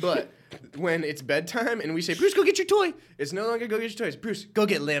 But when it's bedtime and we say, Bruce, go get your toy, it's no longer go get your toys. Bruce, go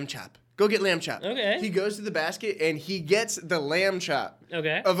get lamb chop. Go get lamb chop. Okay. He goes to the basket and he gets the lamb chop.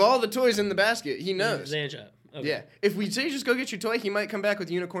 Okay. Of all the toys in the basket, he knows. Lamb chop. Okay. Yeah. If we say just go get your toy, he might come back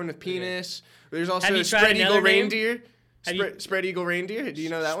with unicorn with penis. Okay. There's also a spread eagle reindeer. Spread eagle reindeer. Do you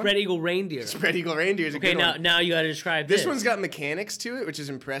know that one? Spread eagle reindeer. Spread eagle reindeer is a good one. Okay, now you got to describe this. This one's got mechanics to it, which is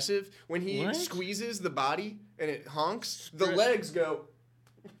impressive. When he squeezes the body and it honks, the legs go.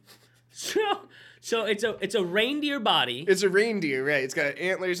 So it's a reindeer body. It's a reindeer, right? It's got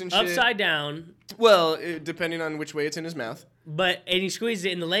antlers and shit. Upside down. Well, depending on which way it's in his mouth. And he squeezes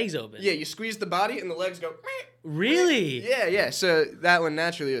it and the legs open. Yeah, you squeeze the body and the legs go. Really? Yeah. So that one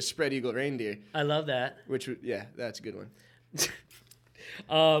naturally is spread eagle reindeer. I love that. That's a good one.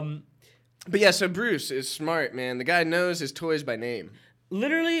 But yeah, so Bruce is smart, man. The guy knows his toys by name.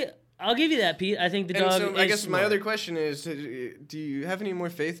 Literally, I'll give you that, Pete. I think the dog. So I guess smart. my other question is: do you have any more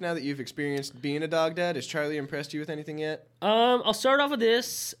faith now that you've experienced being a dog dad? Has Charlie impressed you with anything yet? I'll start off with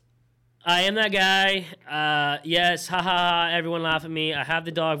this. I am that guy. Yes, haha. Everyone laugh at me. I have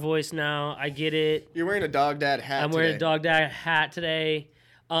the dog voice now. I get it. You're wearing a dog dad hat. I'm wearing a dog dad hat today.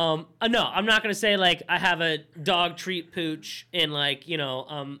 No, I'm not gonna say like I have a dog treat pooch and like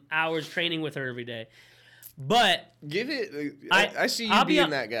hours training with her every day. But give it. I see you being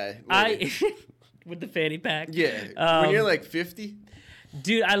that guy. With the fanny pack. Yeah. When you're like 50.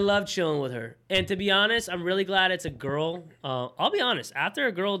 Dude, I love chilling with her. And to be honest, I'm really glad it's a girl. I'll be honest. After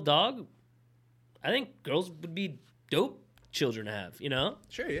a girl dog, I think girls would be dope children to have.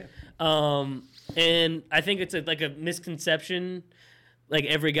 Sure. Yeah. And I think it's like a misconception. Like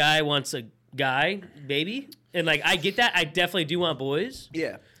every guy wants a guy baby. And like I get that. I definitely do want boys.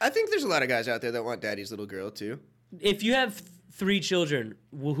 Yeah. I think there's a lot of guys out there that want daddy's little girl too. If you have 3 children,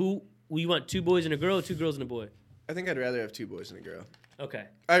 who will you want 2 boys and a girl or 2 girls and a boy? I think I'd rather have 2 boys and a girl. Okay.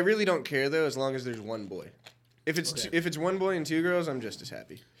 I really don't care though, as long as there's 1 boy. If it's 1 boy and 2 girls, I'm just as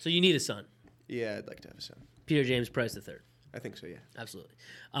happy. So you need a son. Yeah, I'd like to have a son. Peter James Price III. I think so. Yeah. Absolutely.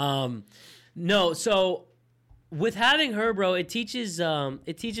 No. So with having her, bro, it teaches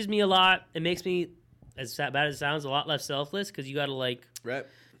me a lot. It makes me, as bad as it sounds, a lot less selfless because you got to like. Right.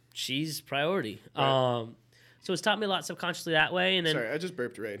 She's priority. Right. So it's taught me a lot subconsciously that way. And then sorry, I just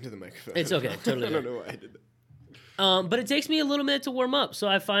burped right into the microphone. It's okay. Totally. I don't know why I did that. But it takes me a little minute to warm up. So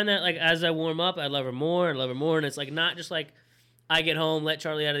I find that like as I warm up, I love her more and love her more. And it's like not just like I get home, let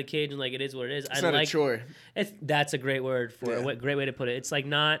Charlie out of the cage, and like it is what it is. It's not a chore. That's a great word for it. Great way to put it. It's like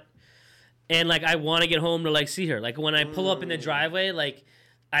not, and like I want to get home to like see her. Like when I pull up in the driveway, like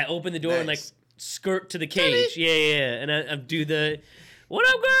I open the door and like skirt to the cage. Yeah. And I do the. What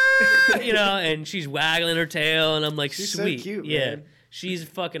up, girl? And she's waggling her tail, and I'm like, she's sweet. So cute, yeah, man. She's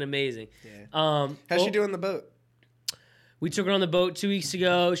fucking amazing. Yeah. How's she doing on the boat? We took her on the boat 2 weeks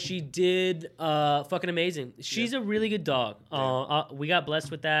ago. She did fucking amazing. She's a really good dog. We got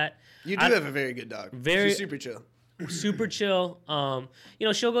blessed with that. You do have a very good dog. She's super chill. Super chill.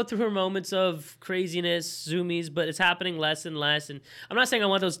 She'll go through her moments of craziness, zoomies, but it's happening less and less. And I'm not saying I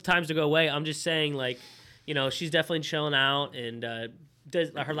want those times to go away. I'm just saying like, she's definitely chilling out and.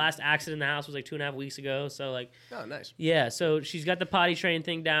 Her last accident in the house was like 2.5 weeks ago. So like, oh, nice. Yeah, so she's got the potty train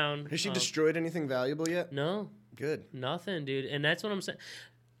thing down. Has she destroyed anything valuable yet? No. Good. Nothing, dude. And that's what I'm saying.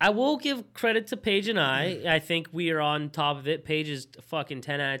 I will give credit to Paige and I think we are on top of it. Paige is a fucking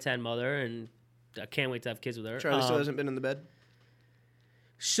 10 out of 10 mother, and I can't wait to have kids with her. Charlie still hasn't been in the bed?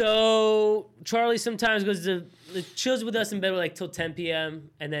 So Charlie sometimes chills with us in bed like till 10 p.m.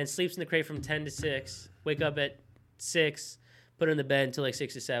 and then sleeps in the crate from 10 to 6. Wake up at 6. Put her in the bed until like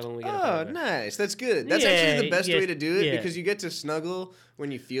 6 or 7 when we get up. Oh, nice. That's good. That's actually the best way to do it because you get to snuggle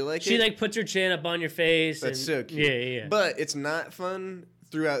when you feel like she like puts her chin up on your face. That's so cute. Yeah. But it's not fun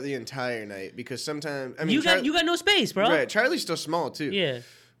throughout the entire night because sometimes you got no space, bro. Right. Charlie's still small too. Yeah.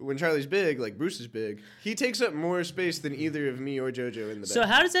 When Charlie's big, like Bruce is big, he takes up more space than either of me or JoJo in the bed. So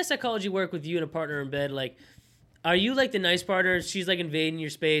how does that psychology work with you and a partner in bed? Like, are you like the nice partner? She's like invading your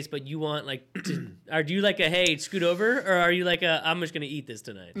space, but you want like, are you like a hey, scoot over, or are you like a I'm just gonna eat this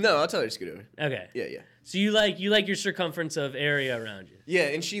tonight? No, I'll tell her to scoot over. Okay. Yeah. So you like your circumference of area around you. Yeah,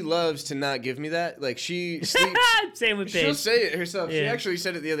 and she loves to not give me that. Like she sleeps. Same with Paige. She'll say it herself. Yeah. She actually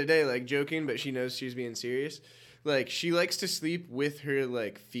said it the other day, like joking, but she knows she's being serious. Like she likes to sleep with her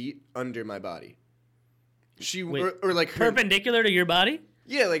like feet under my body. Or like her, perpendicular to your body.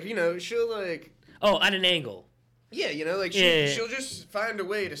 Yeah, like she'll like. Oh, at an angle. Yeah, like she'll just find a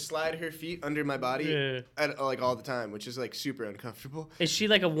way to slide her feet under my body like all the time, which is like super uncomfortable. Is she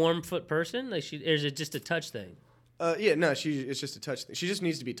like a warm foot person? Like or is it just a touch thing? Yeah, no, it's just a touch thing. She just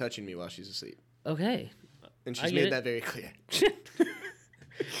needs to be touching me while she's asleep. Okay. And she's made that very clear.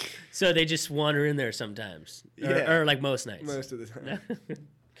 So they just wander in there sometimes, or like most nights. Most of the time.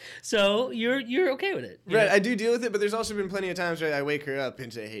 So you're okay with it, right? I do deal with it, but there's also been plenty of times where I wake her up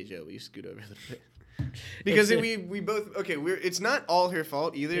and say, "Hey, Joe, will you scoot over a little bit?" Because we both it's not all her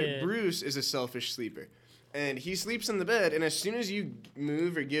fault either. Yeah. Bruce is a selfish sleeper, and he sleeps in the bed. And as soon as you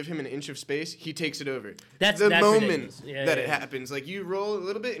move or give him an inch of space, he takes it over. That's the moment that it happens. Like you roll a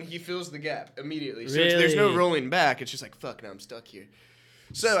little bit, and he fills the gap immediately. So there's no rolling back. It's just like fuck. Now I'm stuck here.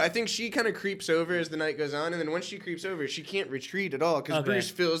 So I think she kind of creeps over as the night goes on, and then once she creeps over, she can't retreat at all because Bruce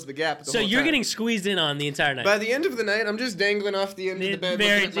fills the gap. So you're getting squeezed in on the entire night. By the end of the night, I'm just dangling off the end of the bed. Looking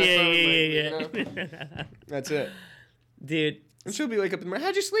at my phone, you know? That's it, dude. And she'll be like up in the morning,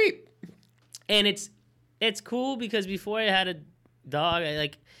 how'd you sleep? And it's cool because before I had a dog,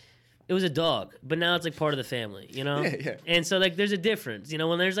 it was a dog, but now it's like part of the family, you know? Yeah. And so like there's a difference, you know,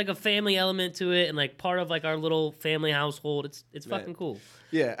 when there's like a family element to it and like part of like our little family household, it's fucking cool.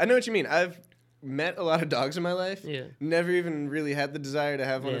 Yeah, I know what you mean. I've met a lot of dogs in my life. Yeah. Never even really had the desire to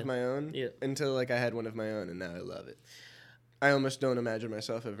have one of my own until like I had one of my own, and now I love it. I almost don't imagine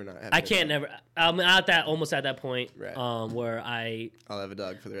myself ever not having I can't never. I'm almost at that point right. Where I'll have a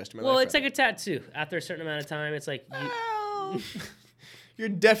dog for the rest of my life. Well, it's probably. like a tattoo. After a certain amount of time, it's like you're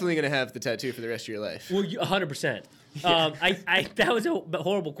definitely gonna have the tattoo for the rest of your life. Well, 100%. I that was a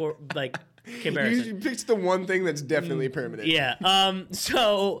horrible comparison. You picked the one thing that's definitely permanent. Yeah.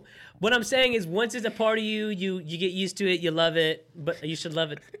 So what I'm saying is, once it's a part of you, you get used to it, you love it, but you should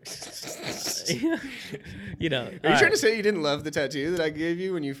love it. You know. Are you trying to say you didn't love the tattoo that I gave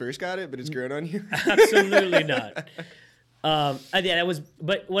you when you first got it, but it's grown on you? Absolutely not. That was.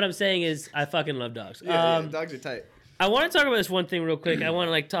 But what I'm saying is, I fucking love dogs. Yeah, dogs are tight. I want to talk about this one thing real quick. I want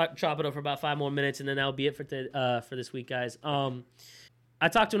to chop it up for about 5 more minutes, and then that'll be it for this week, guys. I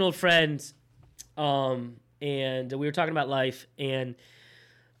talked to an old friend, and we were talking about life, and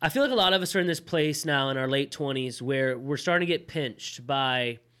I feel like a lot of us are in this place now in our late 20s where we're starting to get pinched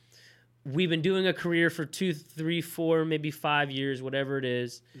by, we've been doing a career for 2, 3, 4, maybe 5 years, whatever it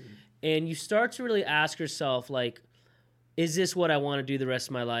is, and you start to really ask yourself, like, is this what I want to do the rest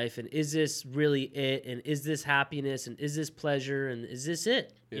of my life? And is this really it? And is this happiness? And is this pleasure? And is this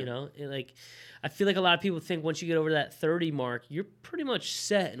it? Yeah. You know, and like, I feel like a lot of people think once you get over that 30 mark, you're pretty much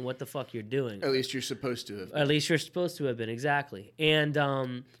set in what the fuck you're doing. At least you're supposed to have been. At least you're supposed to have been, exactly. And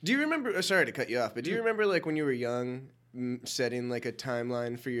do you remember, sorry to cut you off, but do you remember like when you were young, setting like a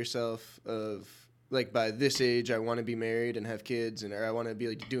timeline for yourself of, like, by this age, I want to be married and have kids, or I want to be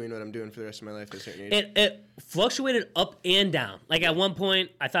like doing what I'm doing for the rest of my life at a certain age? It fluctuated up and down. Like, at one point,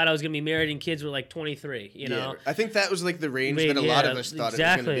 I thought I was going to be married and kids were like 23, you know? I think that was like the range that a lot of us thought it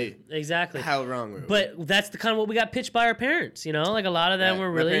was going to be. Exactly. How wrong were we? But that's the kind of what we got pitched by our parents, you know? Like, a lot of them were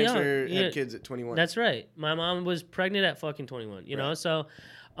really young. My parents had kids at 21. That's right. My mom was pregnant at fucking 21, you know? So,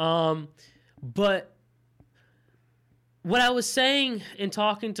 but what I was saying and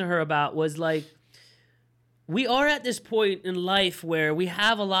talking to her about was, like, we are at this point in life where we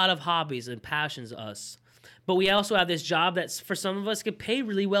have a lot of hobbies and passions, us, but we also have this job that's, for some of us, could pay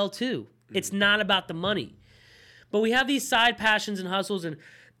really well too. It's not about the money, but we have these side passions and hustles, and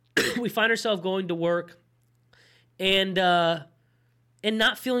we find ourselves going to work and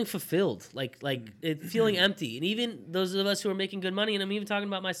not feeling fulfilled, feeling empty. And even those of us who are making good money, and I'm even talking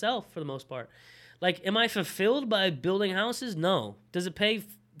about myself for the most part, like, am I fulfilled by building houses? No. Does it pay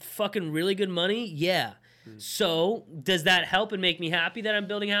fucking really good money? Yeah. So does that help and make me happy that I'm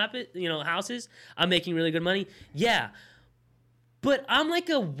building houses? I'm making really good money? Yeah. But I'm like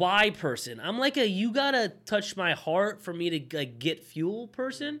a why person. I'm like a you gotta touch my heart for me to like get fuel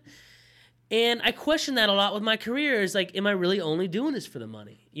person. And I question that a lot with my career. Is like, am I really only doing this for the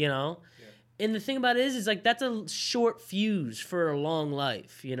money? You know? Yeah. And the thing about it is like that's a short fuse for a long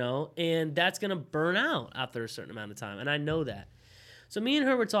life, you know? And that's gonna burn out after a certain amount of time. And I know that. So me and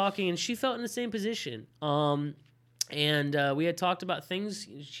her were talking, and she felt in the same position. And we had talked about things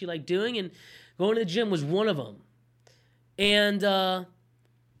she liked doing, and going to the gym was one of them. And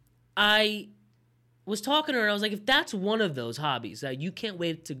I was talking to her, and I was like, if that's one of those hobbies that you can't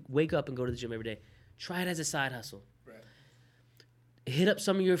wait to wake up and go to the gym every day, try it as a side hustle. Right. Hit up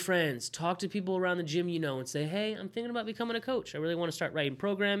some of your friends. Talk to people around the gym you know and say, hey, I'm thinking about becoming a coach. I really want to start writing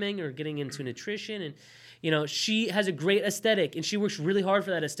programming or getting into nutrition. And you know, she has a great aesthetic, and she works really hard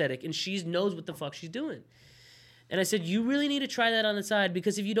for that aesthetic, and she knows what the fuck she's doing. And I said, you really need to try that on the side,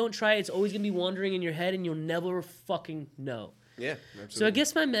 because if you don't try it, it's always going to be wandering in your head, and you'll never fucking know. Yeah, absolutely. So I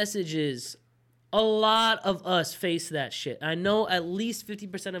guess my message is, a lot of us face that shit. I know at least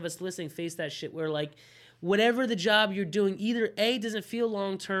 50% of us listening face that shit, where, like, whatever the job you're doing, either A, doesn't feel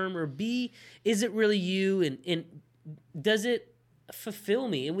long-term, or B, is it really you, and does it fulfill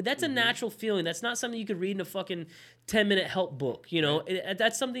me? And that's a natural feeling. That's not something you could read in a fucking 10-minute help book, you know? Right.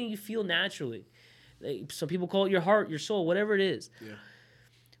 That's something you feel naturally. Some people call it your heart, your soul, whatever it is. Yeah.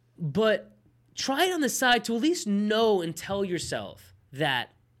 But try it on the side to at least know and tell yourself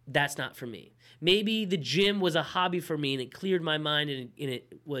that that's not for me. Maybe the gym was a hobby for me, and it cleared my mind, and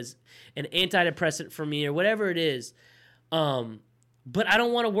it was an antidepressant for me, or whatever it is. but I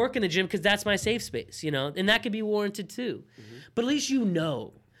don't want to work in the gym because that's my safe space, you know, and that could be warranted too. But at least you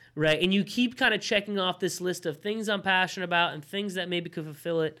know, right? And you keep kind of checking off this list of things I'm passionate about and things that maybe could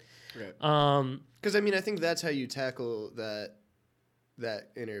fulfill it. Right. Because, I mean, I think that's how you tackle that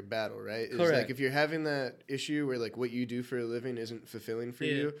inner battle, right? It's correct. Like if you're having that issue where like what you do for a living isn't fulfilling for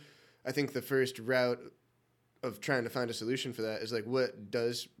you, I think the first route of trying to find a solution for that is like what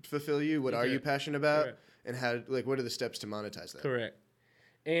does fulfill you? What are you passionate about? Correct. And how, like, what are the steps to monetize that? Correct.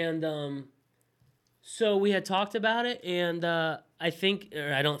 And so we had talked about it, and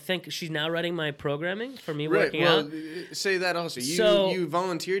I don't think she's now writing my programming for me working out. Say that also. You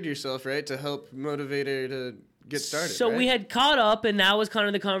volunteered yourself, right, to help motivate her to get started. So right? we had caught up, and that was kind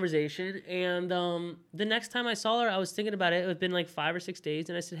of the conversation. And the next time I saw her, I was thinking about it. It had been like 5 or 6 days,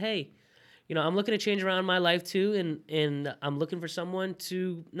 and I said, "Hey, you know, I'm looking to change around my life too, and I'm looking for someone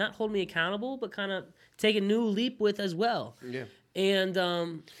to not hold me accountable, but kind of take a new leap with as well." Yeah.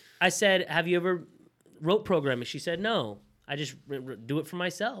 And I said, "Have you ever wrote programming?" She said, "No. I just do it for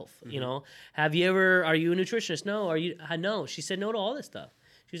myself." You know, are you a nutritionist? No. No. She said no to all this stuff.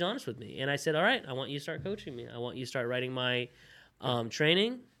 She was honest with me. And I said, all right, I want you to start coaching me. I want you to start writing my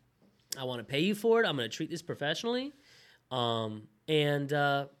training. I want to pay you for it. I'm going to treat this professionally. And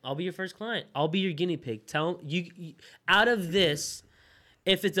I'll be your first client. I'll be your guinea pig. Tell you out of this,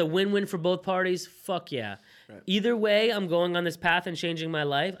 if it's a win-win for both parties, fuck yeah. Right. Either way, I'm going on this path and changing my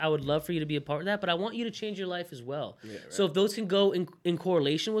life. I would love for you to be a part of that, but I want you to change your life as well. Yeah, right. So if those can go in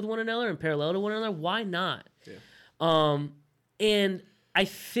correlation with one another and parallel to one another, why not? Yeah. And I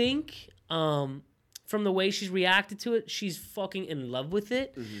think from the way she's reacted to it, she's fucking in love with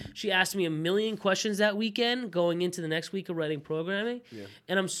it. She asked me a million questions that weekend going into the next week of writing programming. Yeah.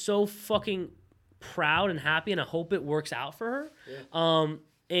 And I'm so fucking proud and happy, and I hope it works out for her. Yeah.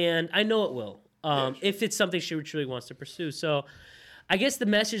 And I know it will. Sure. If it's something she truly wants to pursue. So I guess the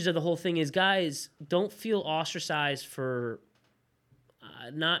message of the whole thing is, guys, don't feel ostracized for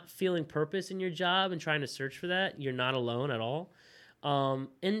not feeling purpose in your job and trying to search for that. You're not alone at all.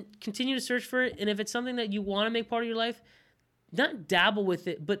 And continue to search for it. And if it's something that you want to make part of your life, not dabble with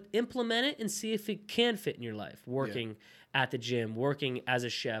it, but implement it and see if it can fit in your life. Working at the gym, working as a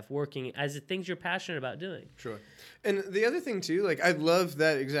chef, working as the things you're passionate about doing. Sure. And the other thing too, like I love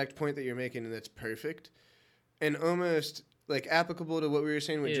that exact point that you're making, and that's perfect. And almost like applicable to what we were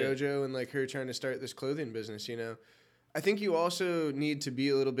saying with JoJo and like her trying to start this clothing business, you know. I think you also need to be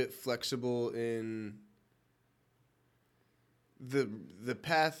a little bit flexible in the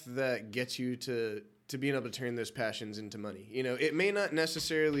path that gets you to being able to turn those passions into money. You know, it may not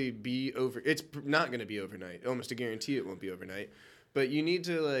necessarily be it's not going to be overnight. Almost a guarantee it won't be overnight. But you need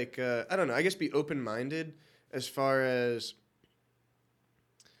to like, I don't know, I guess be open-minded as far as,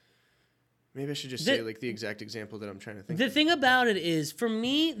 maybe I should just say like the exact example that I'm trying to think of. The thing about it is, for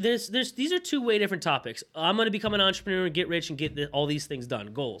me, these are two way different topics. I'm going to become an entrepreneur, get rich, and get all these things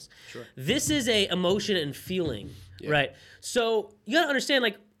done, goals. Sure. This is a emotion and feeling, right? So you got to understand,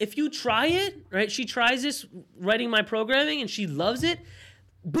 like, if you try it, right? She tries this, writing my programming, and she loves it.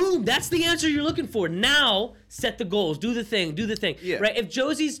 Boom, that's the answer you're looking for. Now, set the goals, do the thing, right? If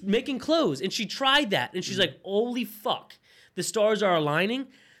Josie's making clothes, and she tried that, and she's like, holy fuck, the stars are aligning,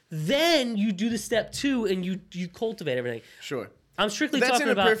 then you do the step 2 and you cultivate everything. Sure. I'm strictly talking about...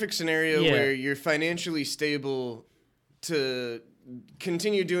 That's in a perfect scenario where you're financially stable to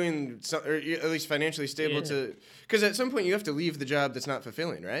continue doing, or at least financially stable to... Because at some point you have to leave the job that's not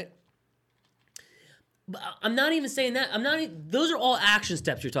fulfilling, right? I'm not even saying that. Those are all action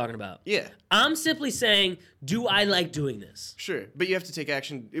steps you're talking about. Yeah. I'm simply saying, do I like doing this? Sure. But you have to take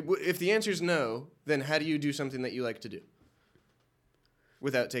action. If the answer is no, then how do you do something that you like to do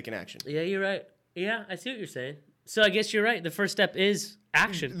without taking action? Yeah, you're right. Yeah, I see what you're saying. So I guess you're right. The first step is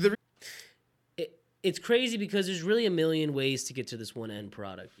action. It's crazy because there's really a million ways to get to this one end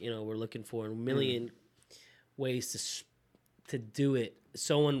product. You know, we're looking for a million ways to do it.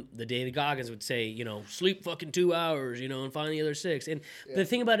 Someone, the David Goggins would say, you know, sleep fucking 2 hours, you know, and find the other 6. And the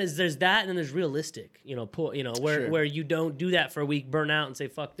thing about it is there's that, and then there's realistic, you know, where you don't do that for a week, burn out, and say,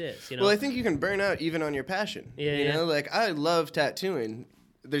 fuck this, you know? Well, I think you can burn out even on your passion. Yeah, you know, like, I love tattooing.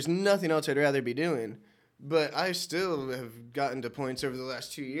 There's nothing else I'd rather be doing. But I still have gotten to points over the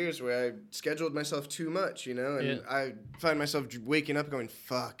last 2 years where I scheduled myself too much, you know? And I find myself waking up going,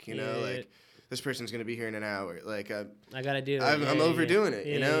 fuck, you know, like... This person's gonna be here in an hour. Like I gotta do it. I'm overdoing it,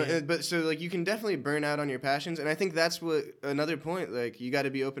 you know. But so like you can definitely burn out on your passions, and I think that's what another point. Like you got to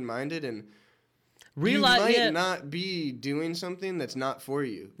be open minded and realize you might not be doing something that's not for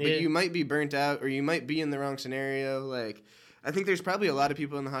you, but you might be burnt out or you might be in the wrong scenario. Like I think there's probably a lot of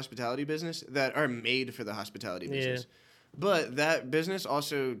people in the hospitality business that are made for the hospitality business. But that business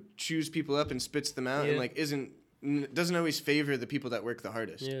also chews people up and spits them out and like doesn't always favor the people that work the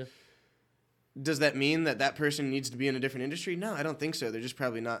hardest. Yeah. Does that mean that person needs to be in a different industry? No, I don't think so. They're just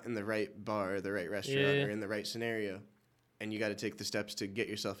probably not in the right bar or the right restaurant or in the right scenario. And you got to take the steps to get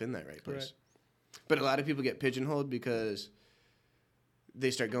yourself in that right place. Right. But a lot of people get pigeonholed because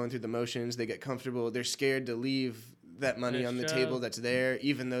they start going through the motions. They get comfortable. They're scared to leave that money on the table that's there,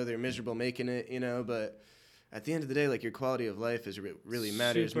 even though they're miserable making it, you know. But at the end of the day, like, your quality of life is really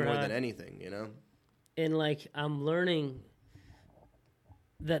matters more than anything, you know. And like, I'm learning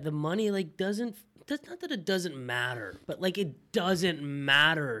that the money, like, not that it doesn't matter, but like, it doesn't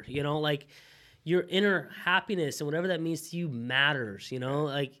matter, you know, like, your inner happiness and whatever that means to you matters, you know,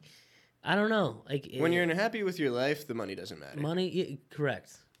 like, I don't know, like, when you're happy with your life, the money doesn't matter.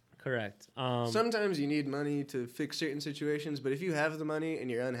 Correct. Sometimes you need money to fix certain situations, but if you have the money and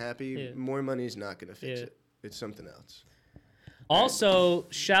you're unhappy, more money is not going to fix it. It's something else. Also,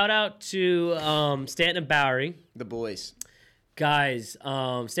 shout out to Stanton and Bowery. The boys. Guys,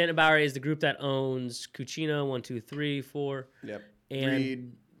 Stanton and Bowery is the group that owns Cucina 1, 2, 3, 4. Yep. And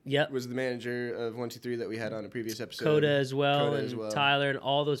Reed was the manager of 1, 2, 3 that we had on a previous episode. Coda as well. Tyler and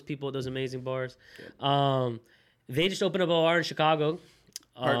all those people at those amazing bars. Yep. They just opened up a bar in Chicago.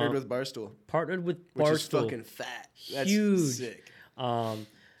 Partnered with Barstool. Which is fucking fat. That's huge. Sick.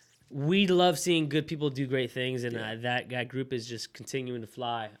 We love seeing good people do great things, and that group is just continuing to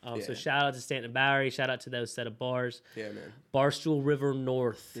fly. So shout out to Stanton and Bowery. Shout out to those set of bars. Yeah, man. Barstool River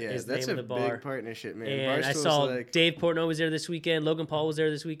North is the name of the bar. That's a big partnership, man. And I saw Dave Portnoy was there this weekend. Logan Paul was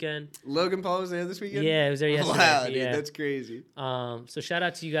there this weekend. Logan Paul was there this weekend? Yeah, he was there yesterday. Wow, dude, that's crazy. So shout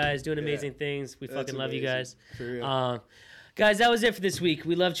out to you guys doing amazing things. We fucking love you guys. For real. Guys, that was it for this week.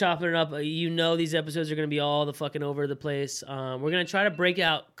 We love chopping it up. You know these episodes are going to be all the fucking over the place. We're going to try to break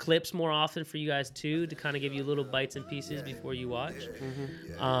out clips more often for you guys, too, to kind of give you little bites and pieces before you watch.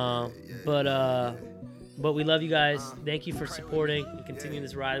 But we love you guys. Thank you for supporting and continuing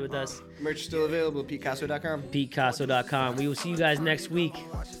this ride with us. Merch is still available, PeteCasso.com. PeteCasso.com. We will see you guys next week.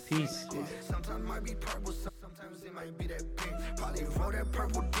 Peace. Probably roll that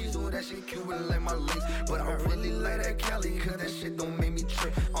purple diesel, that shit Cuban like my legs. But I really like that Cali, cause that shit don't make me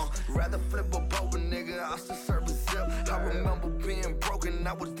trip. Rather flip a boat, nigga, I still serve a zip. I remember being broken,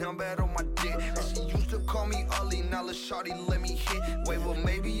 I was down bad on my dick. And she used to call me Ollie, now let shawty let me hit. Wait, well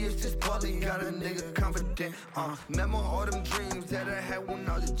maybe it's just Bully, got a nigga confident. Remember all them dreams that I had when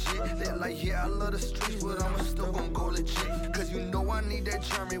I was legit. They're like, yeah, I love the streets, but I'm still gon' go legit. Cause you know I need that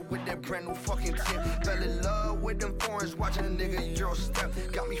German with that brand new fucking tip. Fell in love with them foreigns, watching a nigga Euro step.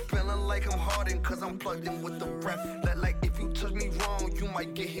 Got me feeling like I'm Harden, cause I'm plugged in with the ref. Like if you touch me wrong, you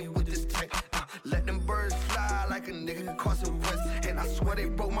might get hit with this tech. Let them birds fly like a nigga crossing west. And I swear they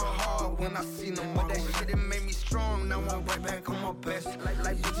broke my heart when I seen them. But that shit, it made me strong, now I'm right back on my best.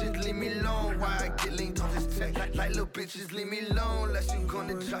 Like bitches, leave me alone, why I get linked on this tech. Like little bitches, leave me alone, unless you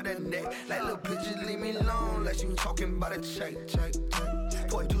gonna try that neck. Like little bitches, leave me alone, unless you talking about a check.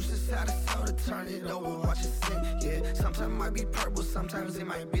 Boy, deuces out of soda, turn it over, watch it sing. Yeah, sometimes it might be purple, sometimes it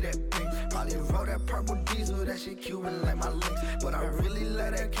might be that pink. Probably roll that purple diesel, that shit Cuban like my links. But I really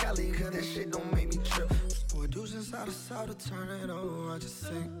like that Cali, cause that shit don't make me trip. Boy, deuces out of soda, turn it over, watch it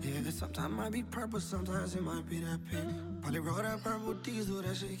sing. Yeah, sometimes it might be purple, sometimes it might be that pink. Probably roll that purple diesel,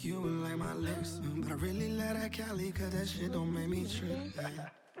 that shit Cuban like my links. But I really like that Cali, cause that shit don't make me trip. Yeah.